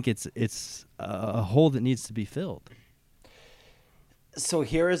still think it's a hole that needs to be filled. So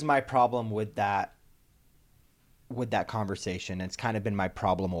here is my problem with that conversation. It's kind of been my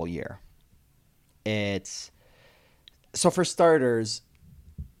problem all year. So for starters,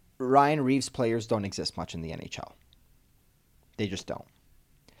 Ryan Reeves players don't exist much in the NHL. They just don't.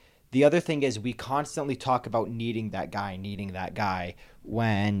 The other thing is we constantly talk about needing that guy.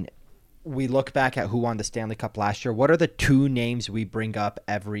 When we look back at who won the Stanley Cup last year, what are the 2 names we bring up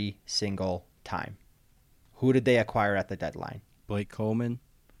every single time? Who did they acquire at the deadline? Blake Coleman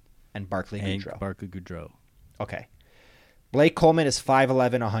and Barclay Goodrow. Okay. Blake Coleman is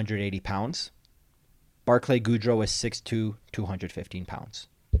 5'11", 180 pounds. Barclay Goodrow is 6'2", 215 pounds.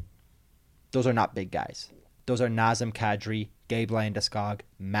 Those are not big guys. Those are Nazem Kadri Gabe Landeskog,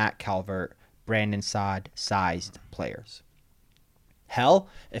 Matt Calvert, Brandon Saad, sized players. Hell,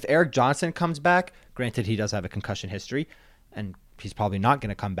 if Eric Johnson comes back, granted he does have a concussion history, and he's probably not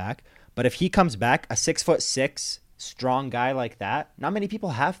going to come back, but if he comes back, a 6'6" strong guy like that, not many people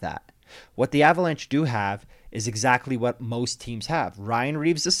have that. What the Avalanche do have is exactly what most teams have. Ryan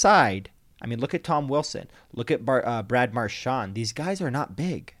Reeves aside, I mean, look at Tom Wilson. Look at Brad Marchand. These guys are not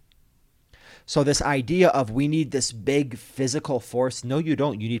big. So this idea of we need this big physical force, no, you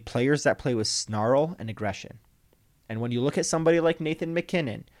don't. You need players that play with snarl and aggression. And when you look at somebody like Nathan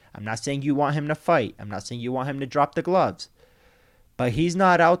MacKinnon, I'm not saying you want him to fight. I'm not saying you want him to drop the gloves. But he's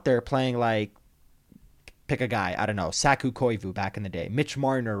not out there playing like, pick a guy, I don't know, Saku Koivu back in the day, Mitch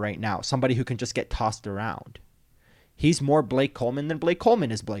Marner right now, somebody who can just get tossed around. He's more Blake Coleman than Blake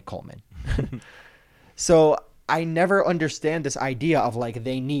Coleman is Blake Coleman. So I never understand this idea of like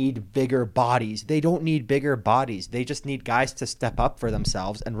they need bigger bodies. They don't need bigger bodies. They just need guys to step up for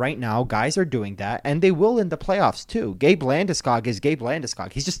themselves. And right now, guys are doing that, and they will in the playoffs too. Gabe Landeskog is Gabe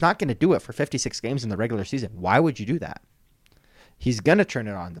Landeskog. He's just not going to do it for 56 games in the regular season. Why would you do that? He's going to turn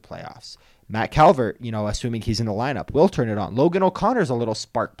it on in the playoffs. Matt Calvert, assuming he's in the lineup, will turn it on. Logan O'Connor's a little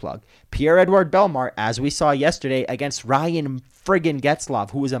spark plug. Pierre-Edouard Bellemare, as we saw yesterday against Ryan friggin'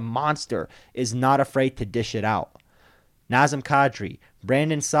 Getzlaf, who is a monster, is not afraid to dish it out. Nazem Kadri,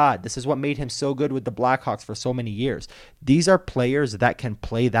 Brandon Saad, this is what made him so good with the Blackhawks for so many years. These are players that can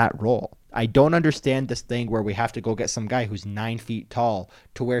play that role. I don't understand this thing where we have to go get some guy who's 9 feet tall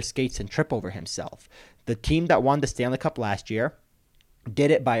to wear skates and trip over himself. The team that won the Stanley Cup last year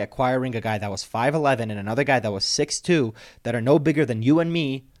did it by acquiring a guy that was 5'11" and another guy that was 6'2", that are no bigger than you and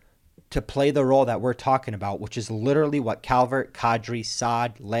me, to play the role that we're talking about, which is literally what Calvert, Kadri,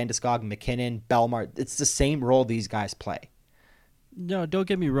 Saad, Landeskog, MacKinnon, Bellemare, it's the same role these guys play. No, don't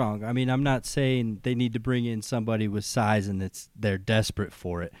get me wrong. I mean, I'm not saying they need to bring in somebody with size and they're desperate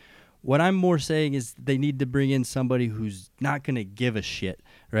for it. What I'm more saying is they need to bring in somebody who's not going to give a shit,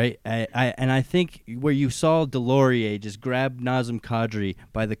 right? I think where you saw Delorier just grab Nazem Kadri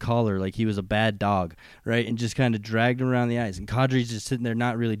by the collar like he was a bad dog, right, and just kind of dragged him around the ice. And Kadri's just sitting there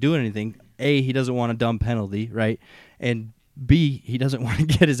not really doing anything. A, he doesn't want a dumb penalty, right? And B, he doesn't want to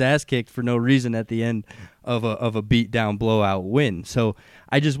get his ass kicked for no reason at the end of a beat-down blowout win. So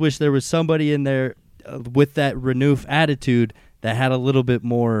I just wish there was somebody in there with that Renouf attitude that had a little bit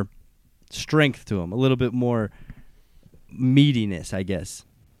more strength to him, a little bit more meatiness, I guess.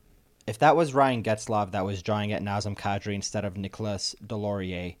 If that was Ryan Getzlaf that was drawing at Nazem Kadri instead of Nicolas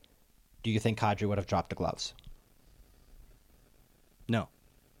Delorier, do you think Kadri would have dropped the gloves? No.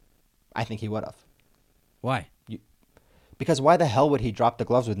 I think he would have. Why? Because why the hell would he drop the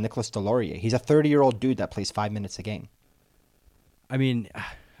gloves with Nicolas Delorier? He's a 30-year-old dude that plays 5 minutes a game. I mean,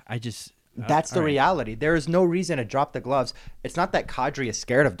 I just... That's the reality. There is no reason to drop the gloves. It's not that Kadri is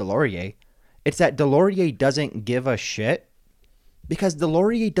scared of Delorier. It's that Delorier doesn't give a shit because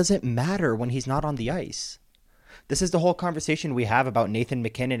Delorier doesn't matter when he's not on the ice. This is the whole conversation we have about Nathan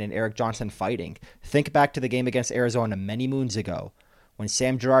MacKinnon and Eric Johnson fighting. Think back to the game against Arizona many moons ago when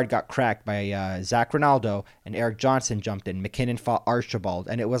Sam Girard got cracked by Zach Ronaldo and Eric Johnson jumped in. MacKinnon fought Archibald,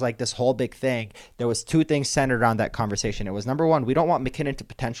 and it was like this whole big thing. There was two things centered around that conversation. It was, number one, we don't want MacKinnon to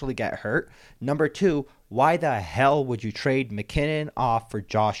potentially get hurt. Number two, why the hell would you trade MacKinnon off for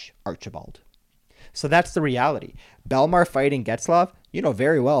Josh Archibald? So that's the reality. Bellemare fighting Getzlaf, you know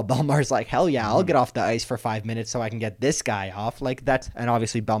very well Bellemare's like, hell yeah, I'll get off the ice for 5 minutes so I can get this guy off. Like that's, and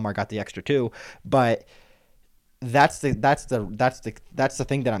obviously Bellemare got the extra too, but that's the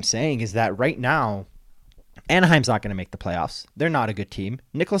thing that I'm saying is that right now Anaheim's not going to make the playoffs. They're not a good team.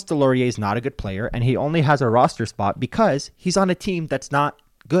 Nicolas Delorier is not a good player, and he only has a roster spot because he's on a team that's not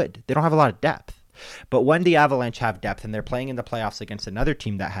good. They don't have a lot of depth. But when the Avalanche have depth and they're playing in the playoffs against another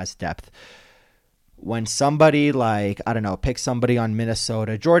team that has depth, when somebody like, I don't know, pick somebody on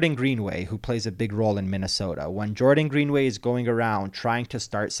Minnesota, Jordan Greenway, who plays a big role in Minnesota, when Jordan Greenway is going around trying to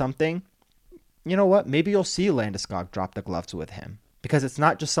start something, you know what? Maybe you'll see Landeskog drop the gloves with him because it's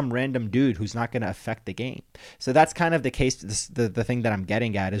not just some random dude who's not going to affect the game. So that's kind of the case. The thing that I'm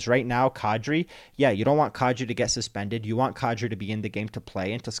getting at is right now, Kadri, yeah, you don't want Kadri to get suspended. You want Kadri to be in the game to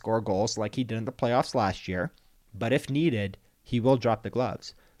play and to score goals like he did in the playoffs last year. But if needed, he will drop the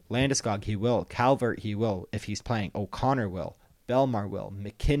gloves. Landeskog, he will. Calvert, he will if he's playing. O'Connor will. Bellemare will.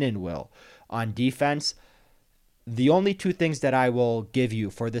 MacKinnon will. On defense, the only two things that I will give you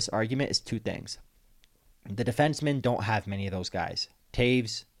for this argument is two things. The defensemen don't have many of those guys.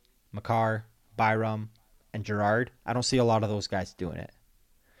 Taves, Makar, Byram, and Girard. I don't see a lot of those guys doing it.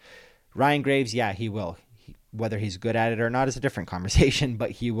 Ryan Graves, yeah, he will. Whether he's good at it or not is a different conversation,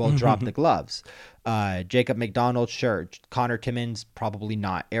 but he will drop the gloves. Jacob McDonald, sure. Connor Timmins, probably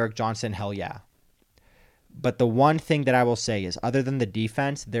not. Eric Johnson, hell yeah. But the one thing that I will say is, other than the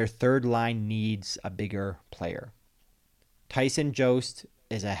defense, their third line needs a bigger player. Tyson Jost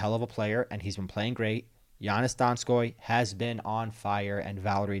is a hell of a player, and he's been playing great. Giannis Donskoy has been on fire, and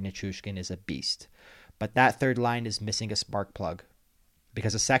Valery Nichushkin is a beast. But that third line is missing a spark plug.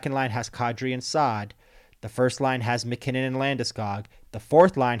 Because the second line has Kadri and Saad. The first line has McKinnon and Landeskog. The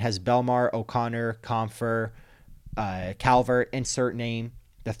fourth line has Belmar, O'Connor, Comfer, Calvert, insert name.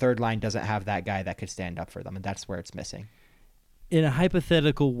 The third line doesn't have that guy that could stand up for them, and that's where it's missing. In a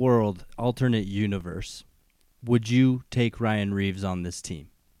hypothetical world, alternate universe, would you take Ryan Reeves on this team?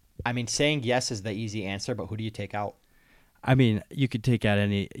 I mean, saying yes is the easy answer, but who do you take out? I mean, you could take out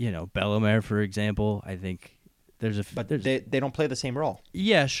any, Bellemare, for example. I think But they don't play the same role.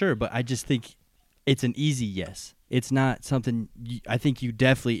 Yeah, sure, but I just think it's an easy yes. It's not something I think you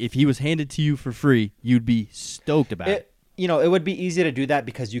definitely, if he was handed to you for free, you'd be stoked about it. It would be easy to do that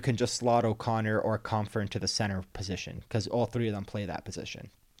because you can just slot O'Connor or Comfer into the center position because all three of them play that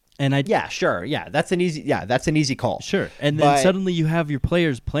position. And that's an easy call. Sure. And then suddenly you have your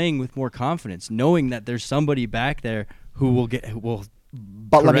players playing with more confidence, knowing that there's somebody back there who will.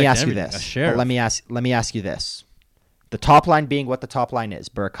 But let me ask you this. Let me ask you this. The top line being what the top line is,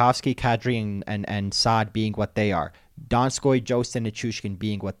 Burakovsky, Kadri, and Saad being what they are, Donskoy, Jost, and Nichushkin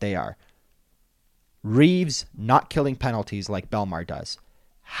being what they are. Reeves not killing penalties like Belmar does.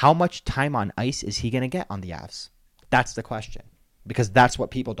 How much time on ice is he going to get on the Avs? That's the question. Because that's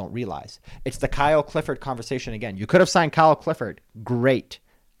what people don't realize. It's the Kyle Clifford conversation again. You could have signed Kyle Clifford. Great.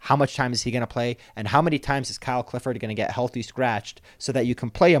 How much time is he going to play? And how many times is Kyle Clifford going to get healthy scratched so that you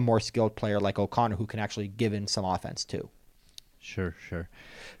can play a more skilled player like O'Connor who can actually give in some offense too? Sure.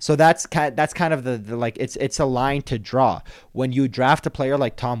 So that's kind of the like it's a line to draw. When you draft a player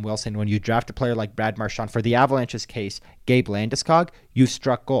like Tom Wilson, when you draft a player like Brad Marchand, for the Avalanche's case, Gabe Landeskog, you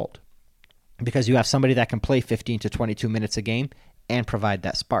struck gold. Because you have somebody that can play 15 to 22 minutes a game and provide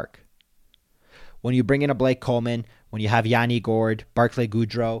that spark. When you bring in a Blake Coleman, when you have Yanni Gord, Barclay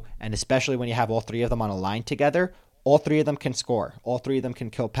Goudreau, and especially when you have all three of them on a line together, all three of them can score. All three of them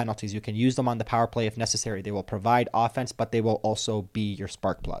can kill penalties. You can use them on the power play if necessary. They will provide offense, but they will also be your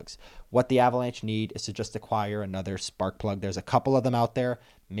spark plugs. What the Avalanche need is to just acquire another spark plug. There's a couple of them out there.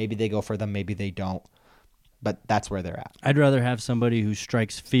 Maybe they go for them, maybe they don't. But that's where they're at. I'd rather have somebody who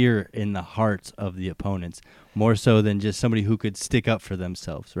strikes fear in the hearts of the opponents, more so than just somebody who could stick up for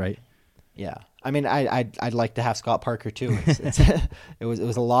themselves, right? Yeah. I mean, I'd like to have Scott Parker too. It was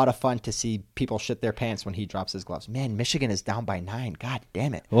a lot of fun to see people shit their pants when he drops his gloves. Man, Michigan is down by 9. God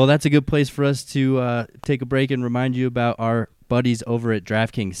damn it. Well, that's a good place for us to take a break and remind you about our buddies over at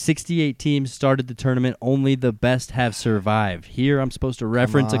DraftKings. 68 teams started the tournament. Only the best have survived. Here, I'm supposed to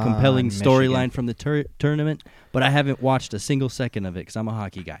reference a compelling storyline from the tournament, but I haven't watched a single second of it because I'm a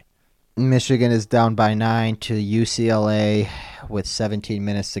hockey guy. Michigan is down by 9 to UCLA with 17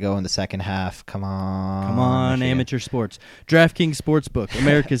 minutes to go in the second half. Come on, Michigan. Amateur sports. DraftKings Sportsbook,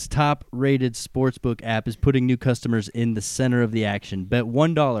 America's top-rated sportsbook app, is putting new customers in the center of the action. Bet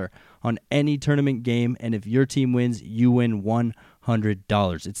 $1 on any tournament game, and if your team wins, you win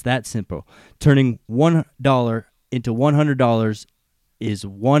 $100. It's that simple. Turning $1 into $100 is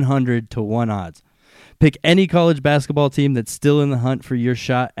 100 to 1 odds. Pick any college basketball team that's still in the hunt for your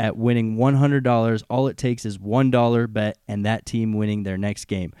shot at winning $100. All it takes is $1 bet and that team winning their next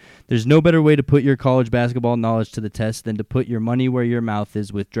game. There's no better way to put your college basketball knowledge to the test than to put your money where your mouth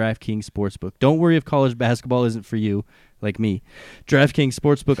is with DraftKings Sportsbook. Don't worry if college basketball isn't for you, like me. DraftKings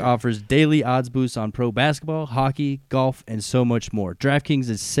Sportsbook offers daily odds boosts on pro basketball, hockey, golf, and so much more. DraftKings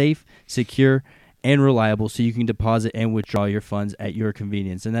is safe, secure, and reliable, so you can deposit and withdraw your funds at your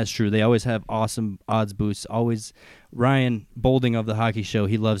convenience. And that's true. They always have awesome odds boosts. Always, Ryan Bolding of the Hockey Show,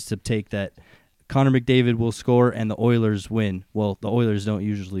 he loves to take that Connor McDavid will score and the Oilers win. Well, the Oilers don't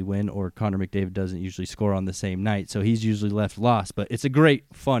usually win, or Connor McDavid doesn't usually score on the same night, so he's usually left lost. But it's a great,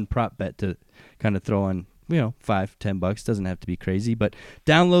 fun prop bet to kind of throw on, $5-10. Doesn't have to be crazy, but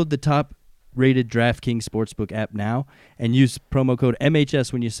download the top-rated DraftKings Sportsbook app now and use promo code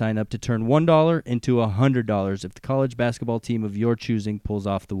MHS when you sign up to turn $1 into $100 if the college basketball team of your choosing pulls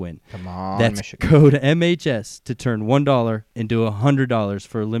off the win. Come on, that's Michigan. Code MHS to turn $1 into $100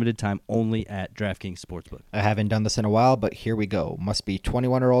 for a limited time only at DraftKings Sportsbook. I haven't done this in a while, but here we go. Must be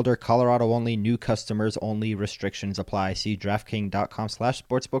 21 or older, Colorado only, new customers only, restrictions apply. See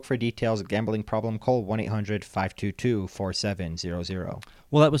DraftKings.com/sportsbook for details. Gambling problem, call 1-800-522-4700.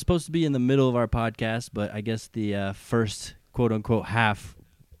 Well, that was supposed to be in the middle of our podcast, but I guess the first quote-unquote half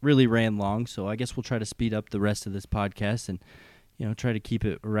really ran long, so I guess we'll try to speed up the rest of this podcast and try to keep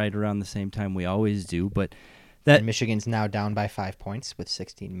it right around the same time we always do. But and Michigan's now down by 5 points with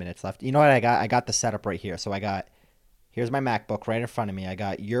 16 minutes left. You know what I got? I got the setup right here. So here's my MacBook right in front of me. I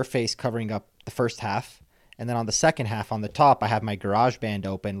got your face covering up the first half. And then on the second half, on the top, I have my GarageBand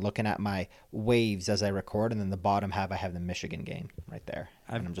open, looking at my waves as I record. And then the bottom half, I have the Michigan game right there.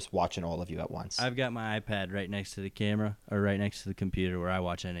 And I'm just watching all of you at once. I've got my iPad right next to the camera, or right next to the computer where I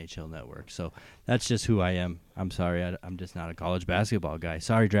watch NHL Network. So that's just who I am. I'm sorry, I'm just not a college basketball guy.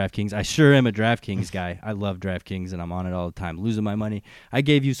 Sorry, DraftKings. I sure am a DraftKings guy. I love DraftKings, and I'm on it all the time. Losing my money. I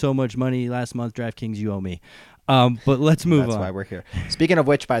gave you so much money last month, DraftKings. You owe me. But let's move on. That's why we're here. Speaking of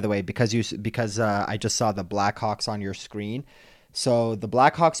which, by the way, because I just saw the Blackhawks on your screen. So the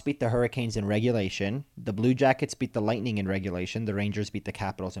Blackhawks beat the Hurricanes in regulation. The Blue Jackets beat the Lightning in regulation. The Rangers beat the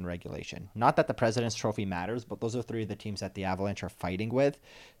Capitals in regulation. Not that the President's Trophy matters, but those are 3 of the teams that the Avalanche are fighting with.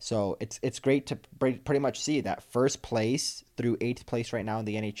 So it's great to pretty much see that first place through 8th place right now in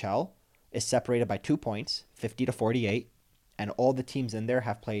the NHL is separated by 2 points, 50-48, and all the teams in there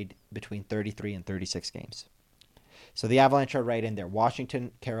have played between 33 and 36 games. So the Avalanche are right in there.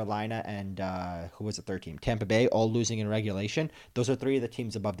 Washington, Carolina, and who was the third team? Tampa Bay, all losing in regulation. Those are 3 of the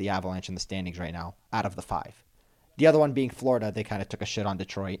teams above the Avalanche in the standings right now, out of the 5. The other one being Florida, they kind of took a shit on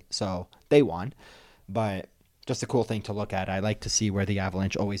Detroit, so they won. But just a cool thing to look at. I like to see where the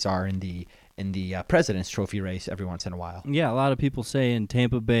Avalanche always are in the President's Trophy race every once in a while. Yeah, a lot of people say in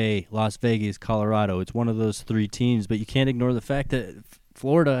Tampa Bay, Las Vegas, Colorado, it's one of those 3 teams, but you can't ignore the fact that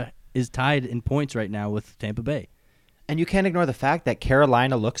Florida is tied in points right now with Tampa Bay. And you can't ignore the fact that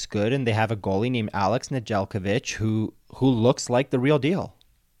Carolina looks good, and they have a goalie named Alex Nedeljkovic who looks like the real deal,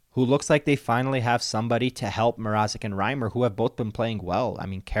 who looks like they finally have somebody to help Mrazek and Reimer, who have both been playing well. I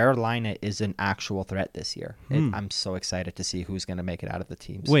mean, Carolina is an actual threat this year. I'm so excited to see who's going to make it out of the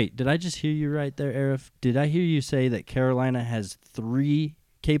teams. Wait, did I just hear you right there, Arif? Did I hear you say that Carolina has 3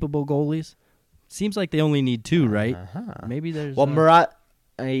 capable goalies? Seems like they only need 2, right? Maybe there's... Well,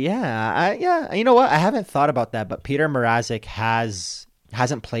 yeah. You know what? I haven't thought about that, but Peter Mrazek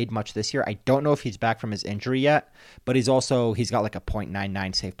hasn't played much this year. I don't know if he's back from his injury yet, but he's got like a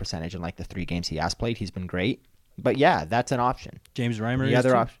 .99 save percentage in like the 3 games he has played. He's been great. But yeah, that's an option. James Reimer the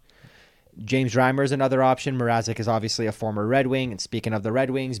other option. James Reimer is another option. Mrazek is obviously a former Red Wing. And speaking of the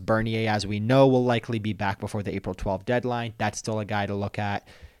Red Wings, Bernier, as we know, will likely be back before the April 12th deadline. That's still a guy to look at.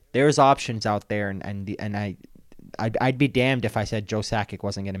 There's options out there, and I'd be damned if I said Joe Sakic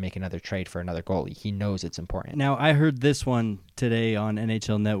wasn't going to make another trade for another goalie. He knows it's important. Now, I heard this one today on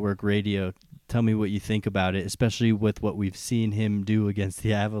NHL Network Radio. Tell me what you think about it, especially with what we've seen him do against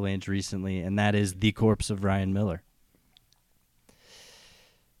the Avalanche recently, and that is the corpse of Ryan Miller.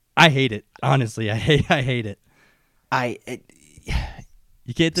 I hate it. Honestly, I hate it.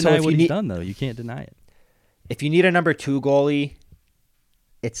 You can't deny what he's done, though. You can't deny it. If you need a number 2 goalie,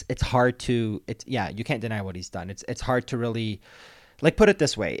 it's hard to you can't deny what he's done. It's hard to really, like, put it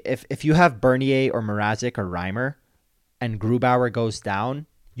this way. If you have Bernier or Mrazek or Reimer and Grubauer goes down,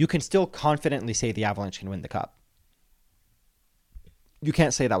 you can still confidently say the Avalanche can win the cup. You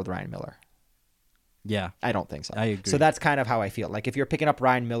can't say that with Ryan Miller. Yeah. I don't think so. I agree. So that's kind of how I feel. Like, if you're picking up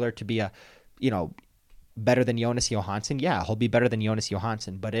Ryan Miller to be better than Jonas Johansson, yeah, he'll be better than Jonas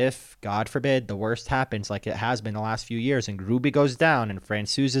Johansson. But if, God forbid, the worst happens like it has been the last few years and Gruby goes down and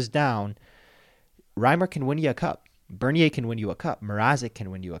Francouz is down, Reimer can win you a cup. Bernier can win you a cup. Mrazek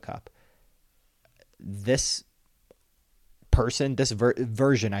can win you a cup. This person, this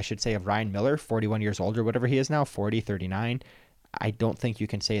version, I should say, of Ryan Miller, 41 years old or whatever he is now, 40, 39, I don't think you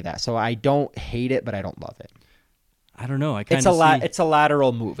can say that. So I don't hate it, but I don't love it. I don't know. It's a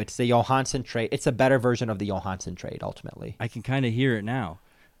lateral move. It's the Johansson trade. It's a better version of the Johansson trade, ultimately. I can kind of hear it now.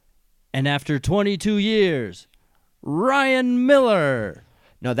 And after 22 years, Ryan Miller.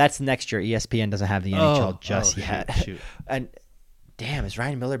 No, that's next year. ESPN doesn't have the NHL just yet. Shoot. And damn, has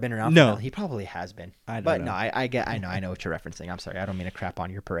Ryan Miller been around? No, he probably has been. I know. I know what you're referencing. I'm sorry, I don't mean to crap on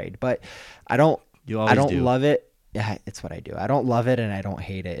your parade, but I don't do. love it. Yeah, it's what I do. I don't love it and I don't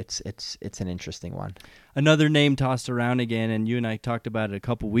hate it. It's an interesting one. Another name tossed around again, and you and I talked about it a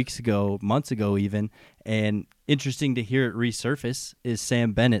couple weeks ago, months ago even, and interesting to hear it resurface, is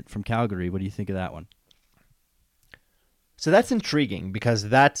Sam Bennett from Calgary. What do you think of that one? So that's intriguing because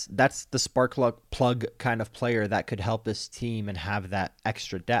that's the spark plug kind of player that could help this team and have that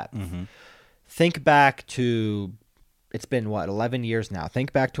extra depth. Mm-hmm. Think back to, it's been 11 years now.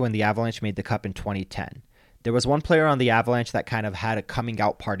 Think back to when the Avalanche made the Cup in 2010. There was one player on the Avalanche that kind of had a coming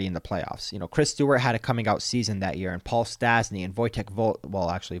out party in the playoffs. Chris Stewart had a coming out season that year, and Paul Stastny and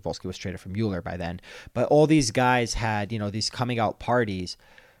Wojtek actually Volsky was traded from Mueller by then. But all these guys had, these coming out parties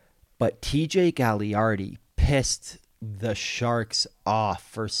But TJ Gagliardi pissed the Sharks off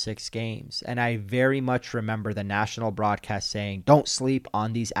for 6 games. And I very much remember the national broadcast saying, don't sleep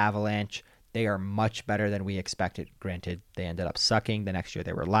on these Avalanche. They are much better than we expected. Granted, they ended up sucking. The next year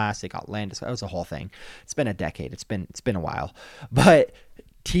they were last. They got Landis. It was a whole thing. It's been a decade. It's been a while. But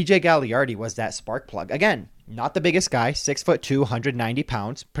TJ Gagliardi was that spark plug. Again, not the biggest guy, 6'2", 190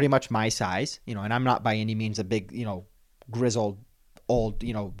 pounds, pretty much my size. And I'm not by any means a big, grizzled, old,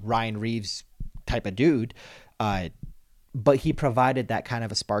 Ryan Reeves type of dude. But he provided that kind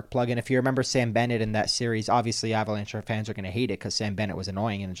of a spark plug. And if you remember Sam Bennett in that series, obviously Avalanche fans are going to hate it because Sam Bennett was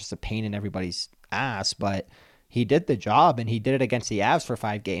annoying and just a pain in everybody's ass. But he did the job, and he did it against the Avs for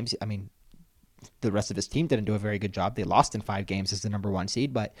 5 games. I mean, the rest of his team didn't do a very good job. They lost in 5 games as the number 1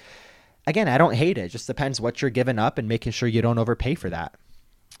 seed. But again, I don't hate it. It just depends what you're giving up and making sure you don't overpay for that.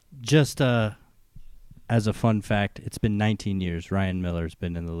 Just as a fun fact, it's been 19 years Ryan Miller's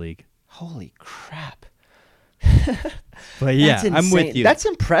been in the league. Holy crap. But yeah, I'm with you. That's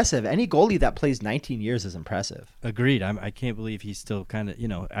impressive. Any goalie that plays 19 years is impressive. Agreed. I can't believe he's still kind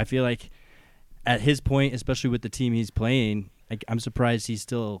of, I feel like at his point, especially with the team he's playing, I'm surprised he's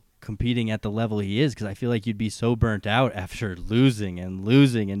still competing at the level he is, because I feel like you'd be so burnt out after losing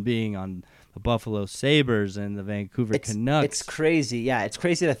and being on the Buffalo Sabres and the Vancouver Canucks. It's crazy. Yeah, it's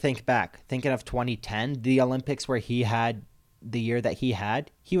crazy to think back. Thinking of 2010, the Olympics where he had the year that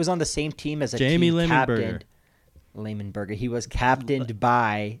he was on the same team as a Jamie team Lemonberger. Lehmanberger. He was captained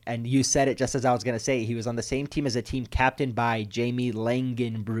by, and you said it just as I was going to say, he was on the same team as a team captained by Jamie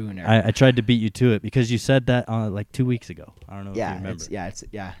Langenbrunner. I tried to beat you to it because you said that like 2 weeks ago. I don't know if you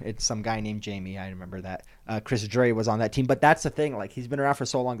remember. It's some guy named Jamie. I remember that. Chris Dre was on that team, but that's the thing. Like, he's been around for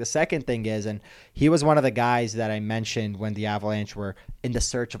so long. The second thing is, and he was one of the guys that I mentioned when the Avalanche were in the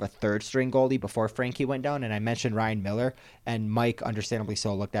search of a third string goalie before Frankie went down, and I mentioned Ryan Miller, and Mike, understandably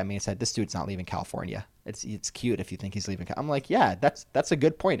so, looked at me and said, "This dude's not leaving California. It's cute if you think he's leaving." I'm like, yeah, that's a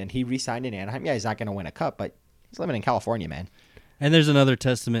good point. And he re-signed in Anaheim. Yeah, he's not going to win a cup, but he's living in California, man. And there's another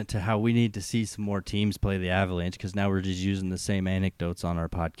testament to how we need to see some more teams play the Avalanche, because now we're just using the same anecdotes on our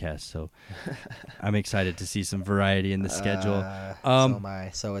podcast. So I'm excited to see some variety in the schedule. So am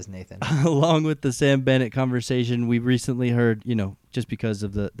I. So is Nathan. Along with the Sam Bennett conversation, we recently heard, just because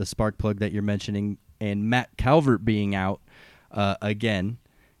of the spark plug that you're mentioning and Matt Calvert being out again,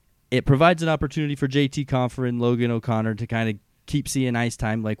 it provides an opportunity for JT Compher and Logan O'Connor to kind of keep seeing ice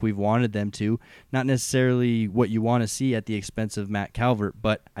time like we've wanted them to. Not necessarily what you want to see at the expense of Matt Calvert,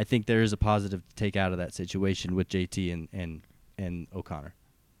 but I think there is a positive to take out of that situation with JT and O'Connor.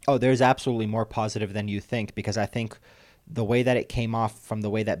 Oh, there's absolutely more positive than you think, because I think the way that it came off from the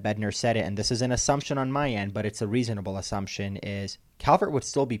way that Bednar said it, and this is an assumption on my end, but it's a reasonable assumption, is Calvert would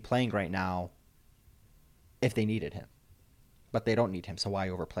still be playing right now if they needed him. But they don't need him, so why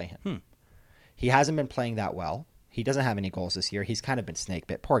overplay him? He hasn't been playing that well. He doesn't have any goals this year. He's kind of been snake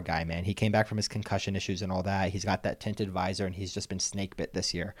bit. Poor guy, man. He came back from his concussion issues and all that. He's got that tinted visor, and he's just been snake bit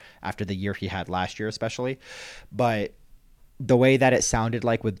this year after the year he had last year especially. But the way that it sounded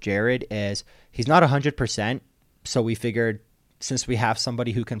like with Jared is he's not 100%, so we figured since we have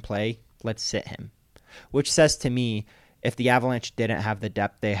somebody who can play, let's sit him. Which says to me, if the Avalanche didn't have the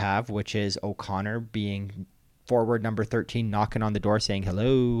depth they have, which is O'Connor being forward number 13, knocking on the door saying,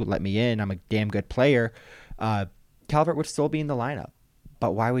 "Hello, let me in. I'm a damn good player." Calvert would still be in the lineup.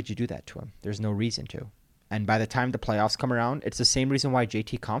 But why would you do that to him? There's no reason to. And by the time the playoffs come around, it's the same reason why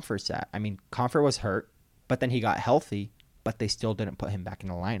JT Compher sat. I mean, Compher was hurt, but then he got healthy, but they still didn't put him back in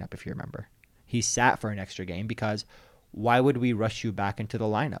the lineup, if you remember. He sat for an extra game because why would we rush you back into the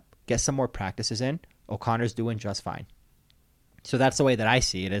lineup? Get some more practices in. O'Connor's doing just fine. So that's the way that I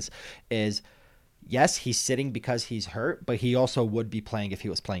see it is yes, he's sitting because he's hurt, but he also would be playing if he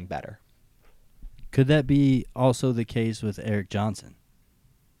was playing better. Could that be also the case with Eric Johnson?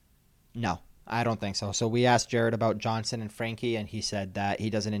 No, I don't think so. So we asked Jared about Johnson and Frankie, and he said that he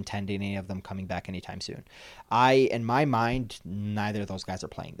doesn't intend any of them coming back anytime soon. In my mind, neither of those guys are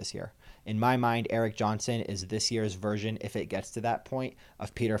playing this year. In my mind, Eric Johnson is this year's version, if it gets to that point,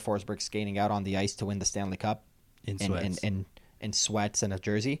 of Peter Forsberg skating out on the ice to win the Stanley Cup in sweats and a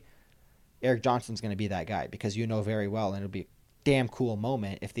jersey. Eric Johnson's going to be that guy, because you know very well, and it'll be damn cool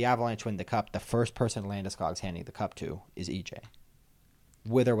moment if the Avalanche win the cup. The first person Landeskog's handing the cup to is EJ,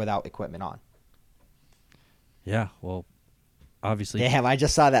 with or without equipment on. Yeah, well, obviously. Damn, I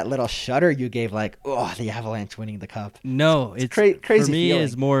just saw that little shudder you gave, like, oh, the Avalanche winning the cup. No, it's crazy. For me, feeling.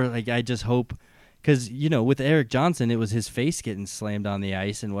 It's more like I just hope, because with Eric Johnson, it was his face getting slammed on the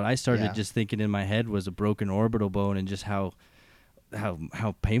ice, and what I started just thinking in my head was a broken orbital bone, and just how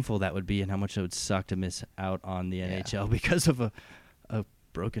painful that would be, and how much it would suck to miss out on the NHL because of a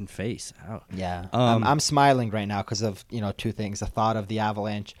broken face. Ow. Yeah. I'm smiling right now because of, two things. The thought of the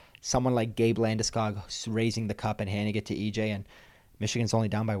Avalanche, someone like Gabe Landeskog raising the cup and handing it to EJ, and Michigan's only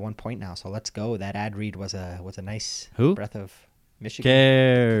down by 1 point now. So let's go. That ad read was a nice breath of Michigan.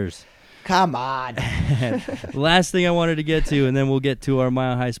 Cares. Come on. Last thing I wanted to get to, and then we'll get to our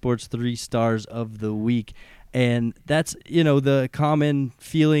Mile High Sports 3 stars of the week. And that's, the common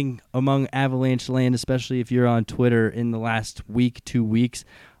feeling among Avalanche land, especially if you're on Twitter in the last week, 2 weeks,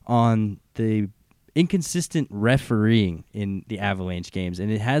 on the inconsistent refereeing in the Avalanche games.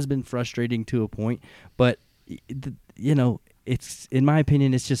 And it has been frustrating to a point, but, it's, in my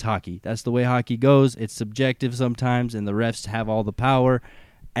opinion, it's just hockey. That's the way hockey goes. It's subjective sometimes, and the refs have all the power.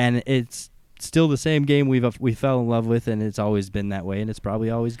 And it's still the same game we fell in love with, and it's always been that way, and it's probably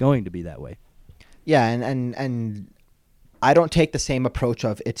always going to be that way. Yeah, and I don't take the same approach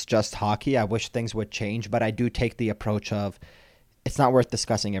of it's just hockey. I wish things would change, but I do take the approach of it's not worth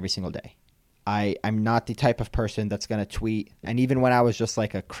discussing every single day. I'm not the type of person that's going to tweet, and even when I was just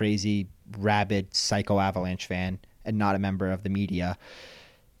like a crazy, rabid, psycho Avalanche fan and not a member of the media,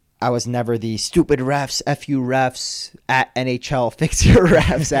 I was never the stupid refs, FU refs, at NHL, fix your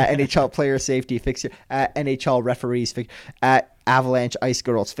refs, at NHL player safety, fix your, at NHL referees, at Avalanche Ice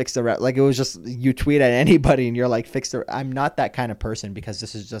Girls, fix the ref. Like, it was just, you tweet at anybody and you're like, fix the, I'm not that kind of person because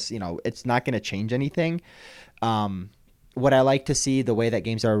this is just, it's not going to change anything. What I like to see, the way that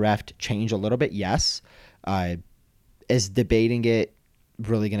games are reffed change a little bit, yes. Is debating it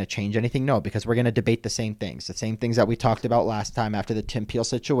really going to change anything? No, because we're going to debate the same things that we talked about last time after the Tim Peel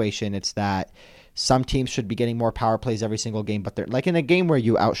situation. It's that some teams should be getting more power plays every single game, but they're like in a game where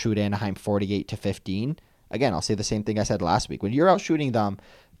you outshoot Anaheim 48-15. Again, I'll say the same thing I said last week. When you're outshooting them,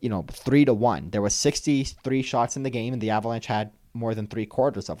 3-1, there was 63 shots in the game, and the Avalanche had more than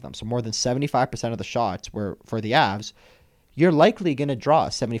 3/4 of them. So more than 75% of the shots were for the Avs. You're likely going to draw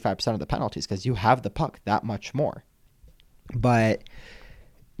 75% of the penalties because you have the puck that much more. But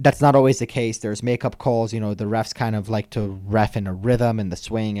that's not always the case. There's makeup calls. The refs kind of like to ref in a rhythm and the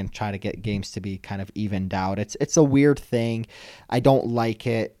swing and try to get games to be kind of evened out. It's a weird thing. I don't like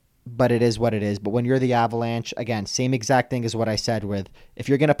it, but it is what it is. But when you're the Avalanche, again, same exact thing as what I said with, if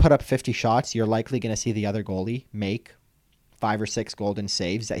you're going to put up 50 shots, you're likely going to see the other goalie make 5 or 6 golden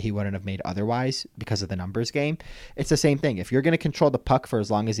saves that he wouldn't have made otherwise because of the numbers game. It's the same thing. If you're going to control the puck for as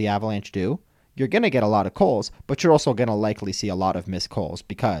long as the Avalanche do, you're going to get a lot of goals, but you're also going to likely see a lot of missed goals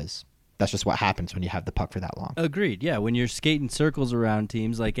because that's just what happens when you have the puck for that long. Agreed. Yeah, when you're skating circles around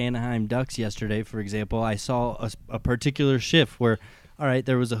teams like Anaheim Ducks yesterday, for example, I saw a particular shift where, all right,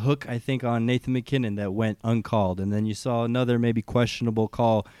 there was a hook, I think, on Nathan McKinnon that went uncalled, and then you saw another maybe questionable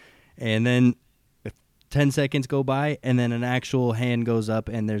call, and then 10 seconds go by, and then an actual hand goes up,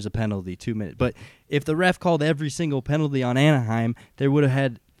 and there's a penalty, 2 minutes. But if the ref called every single penalty on Anaheim, they would have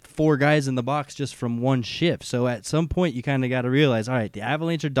had 4 guys in the box just from one shift. So at some point, you kind of got to realize, all right, the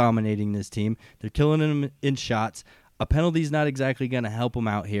Avalanche are dominating this team. They're killing them in shots. A penalty's not exactly going to help them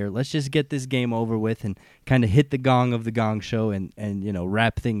out here. Let's just get this game over with and kind of hit the gong of the Gong Show and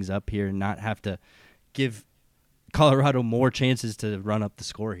wrap things up here and not have to give Colorado more chances to run up the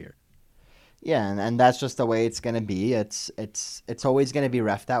score here. Yeah, and that's just the way it's going to be. It's always going to be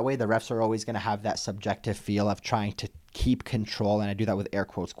ref that way. The refs are always going to have that subjective feel of trying to keep control, and I do that with air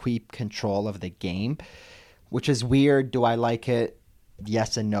quotes, keep control of the game, which is weird. Do I like it?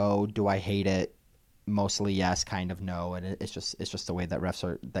 Yes and no. Do I hate it? Mostly yes, kind of no. And it's just the way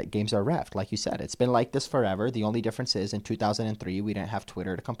that games are reffed. Like you said, it's been like this forever. The only difference is in 2003 we didn't have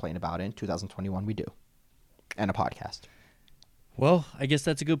Twitter to complain about it. In 2021 we do, and a podcast. Well, I guess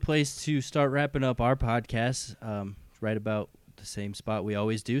that's a good place to start wrapping up our podcast, right about the same spot we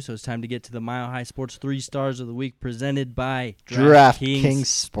always do. So it's time to get to the Mile High Sports 3 Stars of the Week presented by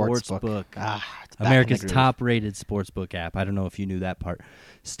DraftKings Sportsbook. America's top-rated sportsbook app. I don't know if you knew that part.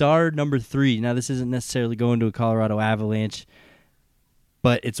 Star number 3. Now, this isn't necessarily going to a Colorado Avalanche,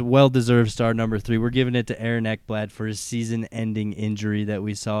 but it's a well-deserved star number 3. We're giving it to Aaron Ekblad for his season-ending injury that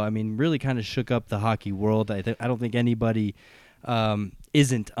we saw. I mean, really kind of shook up the hockey world. I don't think anybody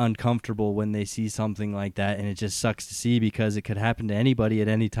isn't uncomfortable when they see something like that, and it just sucks to see because it could happen to anybody at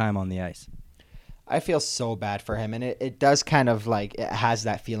any time on the ice. I feel so bad for him, and it does kind of like, it has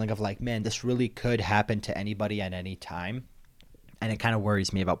that feeling of like, man, this really could happen to anybody at any time, and it kind of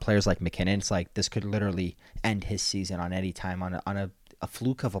worries me about players like McKinnon. It's like this could literally end his season on any time on a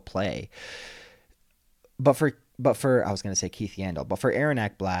fluke of a play. But for I was going to say Keith Yandel, but for Aaron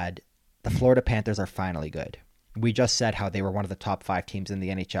Ekblad, the Florida Panthers are finally good. We just said how they were one of the top 5 teams in the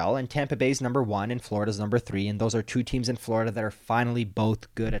NHL, and Tampa Bay's number 1 and Florida's number 3, and those are 2 teams in Florida that are finally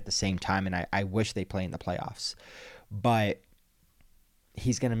both good at the same time, and I wish they play in the playoffs. But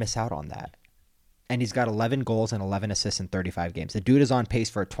he's going to miss out on that. And he's got 11 goals and 11 assists in 35 games. The dude is on pace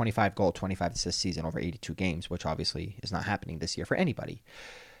for a 25-goal, 25-assist season over 82 games, which obviously is not happening this year for anybody.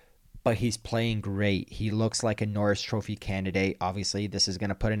 But he's playing great. He looks like a Norris Trophy candidate. Obviously, this is going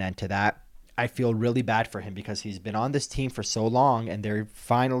to put an end to that. I feel really bad for him because he's been on this team for so long, and they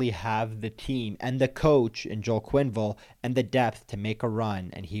finally have the team and the coach in Joel Quenneville and the depth to make a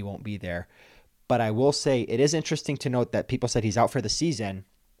run, and he won't be there. But I will say it is interesting to note that people said he's out for the season,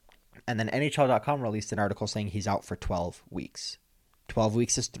 and then NHL.com released an article saying he's out for 12 weeks. 12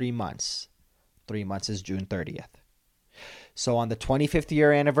 weeks is 3 months. 3 months is June 30th. So on the 25th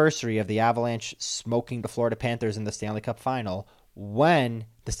year anniversary of the Avalanche smoking the Florida Panthers in the Stanley Cup Final, when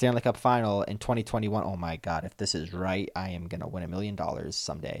the Stanley Cup Final in 2021, oh my God, if this is right, I am going to win $1 million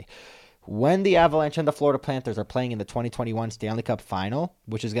someday. When the Avalanche and the Florida Panthers are playing in the 2021 Stanley Cup Final,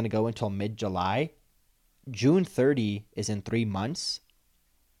 which is going to go until mid-July, June 30 is in 3 months.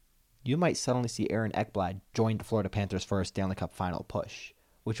 You might suddenly see Aaron Ekblad join the Florida Panthers for a Stanley Cup Final push,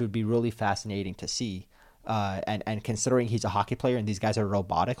 which would be really fascinating to see. And considering he's a hockey player and these guys are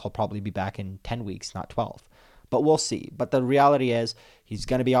robotic, he'll probably be back in 10 weeks, not 12. But we'll see. But the reality is he's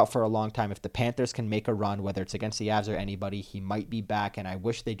going to be out for a long time. If the Panthers can make a run, whether it's against the Avs or anybody, he might be back. And I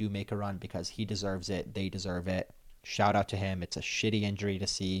wish they do make a run because he deserves it. They deserve it. Shout out to him. It's a shitty injury to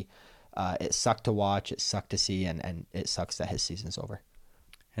see. It sucked to watch. It sucked to see. And it sucks that his season's over.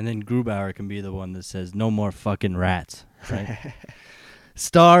 And then Grubauer can be the one that says, no more fucking rats. Right?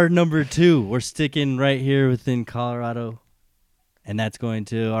 Star number 2. We're sticking right here within Colorado. And that's going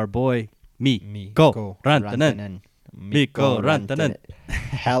to our boy, Mikko Rantanen. Mikko Rantanen.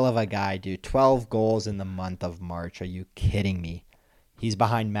 Hell of a guy, dude. 12 goals in the month of March. Are you kidding me? He's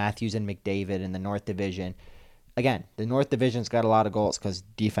behind Matthews and McDavid in the North Division. Again, the North Division's got a lot of goals because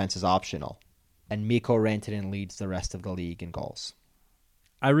defense is optional. And Mikko Rantanen leads the rest of the league in goals.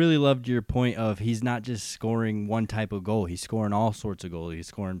 I really loved your point of he's not just scoring one type of goal. He's scoring all sorts of goals. He's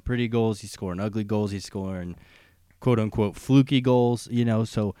scoring pretty goals. He's scoring ugly goals. He's scoring quote-unquote fluky goals,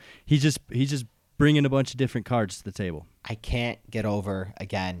 so he's just bringing a bunch of different cards to the table. I can't get over,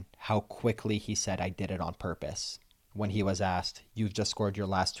 again, how quickly he said I did it on purpose when he was asked, you've just scored your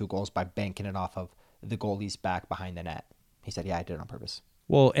last 2 goals by banking it off of the goalie's back behind the net. He said, yeah, I did it on purpose.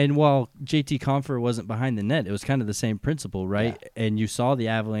 Well, and while JT Compher wasn't behind the net, it was kind of the same principle, right? Yeah. And you saw the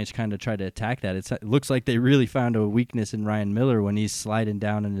Avalanche kind of try to attack that. It looks like they really found a weakness in Ryan Miller when he's sliding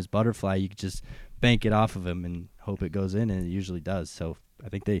down in his butterfly. You could just bank it off of him and hope it goes in, and it usually does. So I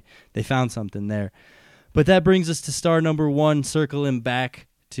think they found something there. But that brings us to star number 1, circling back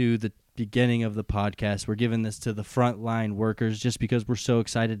to the beginning of the podcast. We're giving this to the frontline workers just because we're so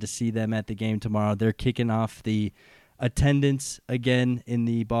excited to see them at the game tomorrow. They're kicking off the attendance again in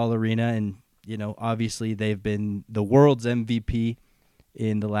the Ball Arena, and obviously they've been the world's MVP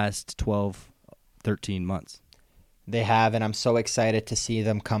in the last 12-13 months. They have, and I'm so excited to see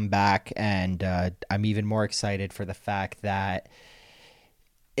them come back, and I'm even more excited for the fact that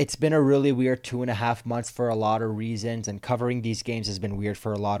it's been a really weird 2.5 months for a lot of reasons, and covering these games has been weird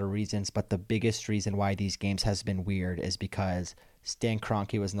for a lot of reasons, but the biggest reason why these games has been weird is because Stan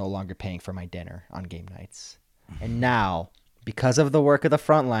Kroenke was no longer paying for my dinner on game nights. And now, because of the work of the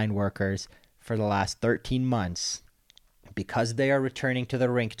frontline workers for the last 13 months, because they are returning to the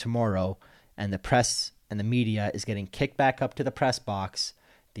rink tomorrow, and the press and the media is getting kicked back up to the press box,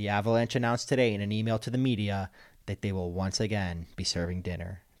 the Avalanche announced today in an email to the media that they will once again be serving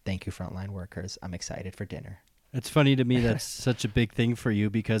dinner. Thank you, frontline workers. I'm excited for dinner. It's funny to me that's such a big thing for you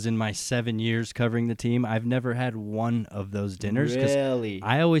because in my 7 years covering the team, I've never had one of those dinners. Really?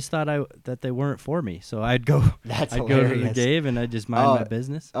 I always thought that they weren't for me. So I'd go to the game and I'd just mind my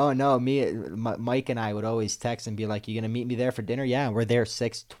business. Oh, no. Mike and I would always text and be like, you going to meet me there for dinner? Yeah, we're there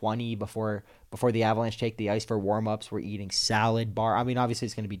 6:20 before the Avalanche take the ice for warm-ups. We're eating salad bar. I mean, obviously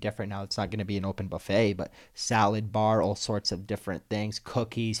it's going to be different now. It's not going to be an open buffet, but salad bar, all sorts of different things,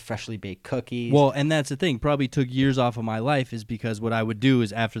 cookies, freshly baked cookies. Well, and that's the thing. Probably took years off of my life is because what I would do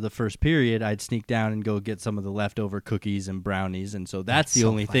is after the first period, I'd sneak down and go get some of the leftover cookies and brownies, and so that's the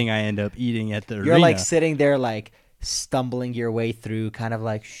only thing I end up eating at the arena. You're like sitting there like stumbling your way through, kind of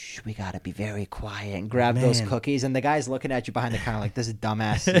like, shh, we got to be very quiet and grab those cookies. And the guy's looking at you behind the counter like, this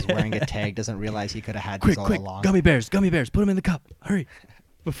dumbass is wearing a tag, doesn't realize he could have had this all along. Gummy bears, put them in the cup. Hurry,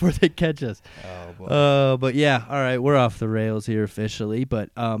 before they catch us. Oh, boy. But yeah, all right, we're off the rails here officially. But,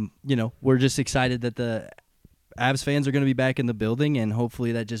 we're just excited that the Avs fans are going to be back in the building, and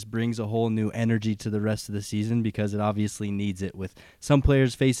hopefully that just brings a whole new energy to the rest of the season because it obviously needs it with some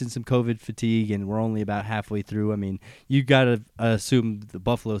players facing some COVID fatigue, and we're only about halfway through. I mean, you got to assume the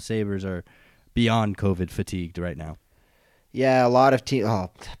Buffalo Sabres are beyond COVID fatigued right now. Yeah, a lot of teams.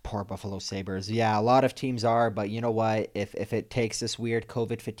 Oh, poor Buffalo Sabres. Yeah, a lot of teams are, but you know what? If it takes this weird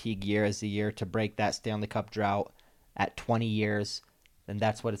COVID fatigue year as the year to break that Stanley Cup drought at 20 years, then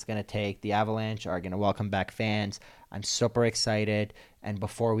that's what it's going to take. The Avalanche are going to welcome back fans. I'm super excited. And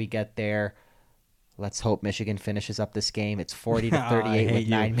before we get there, let's hope Michigan finishes up this game. It's 40 to 38 with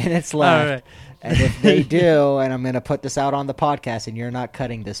 9 minutes left. Right. And if they do, and I'm going to put this out on the podcast, and you're not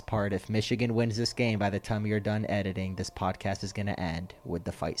cutting this part, if Michigan wins this game by the time you're done editing, this podcast is going to end with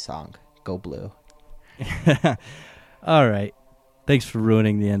the fight song. Go Blue. All right. Thanks for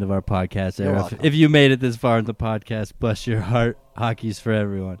ruining the end of our podcast, You're Eric. welcome. If you made it this far in the podcast, bless your heart. Hockey's for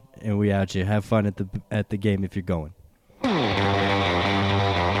everyone. And we out here. Have fun at the game if you're going.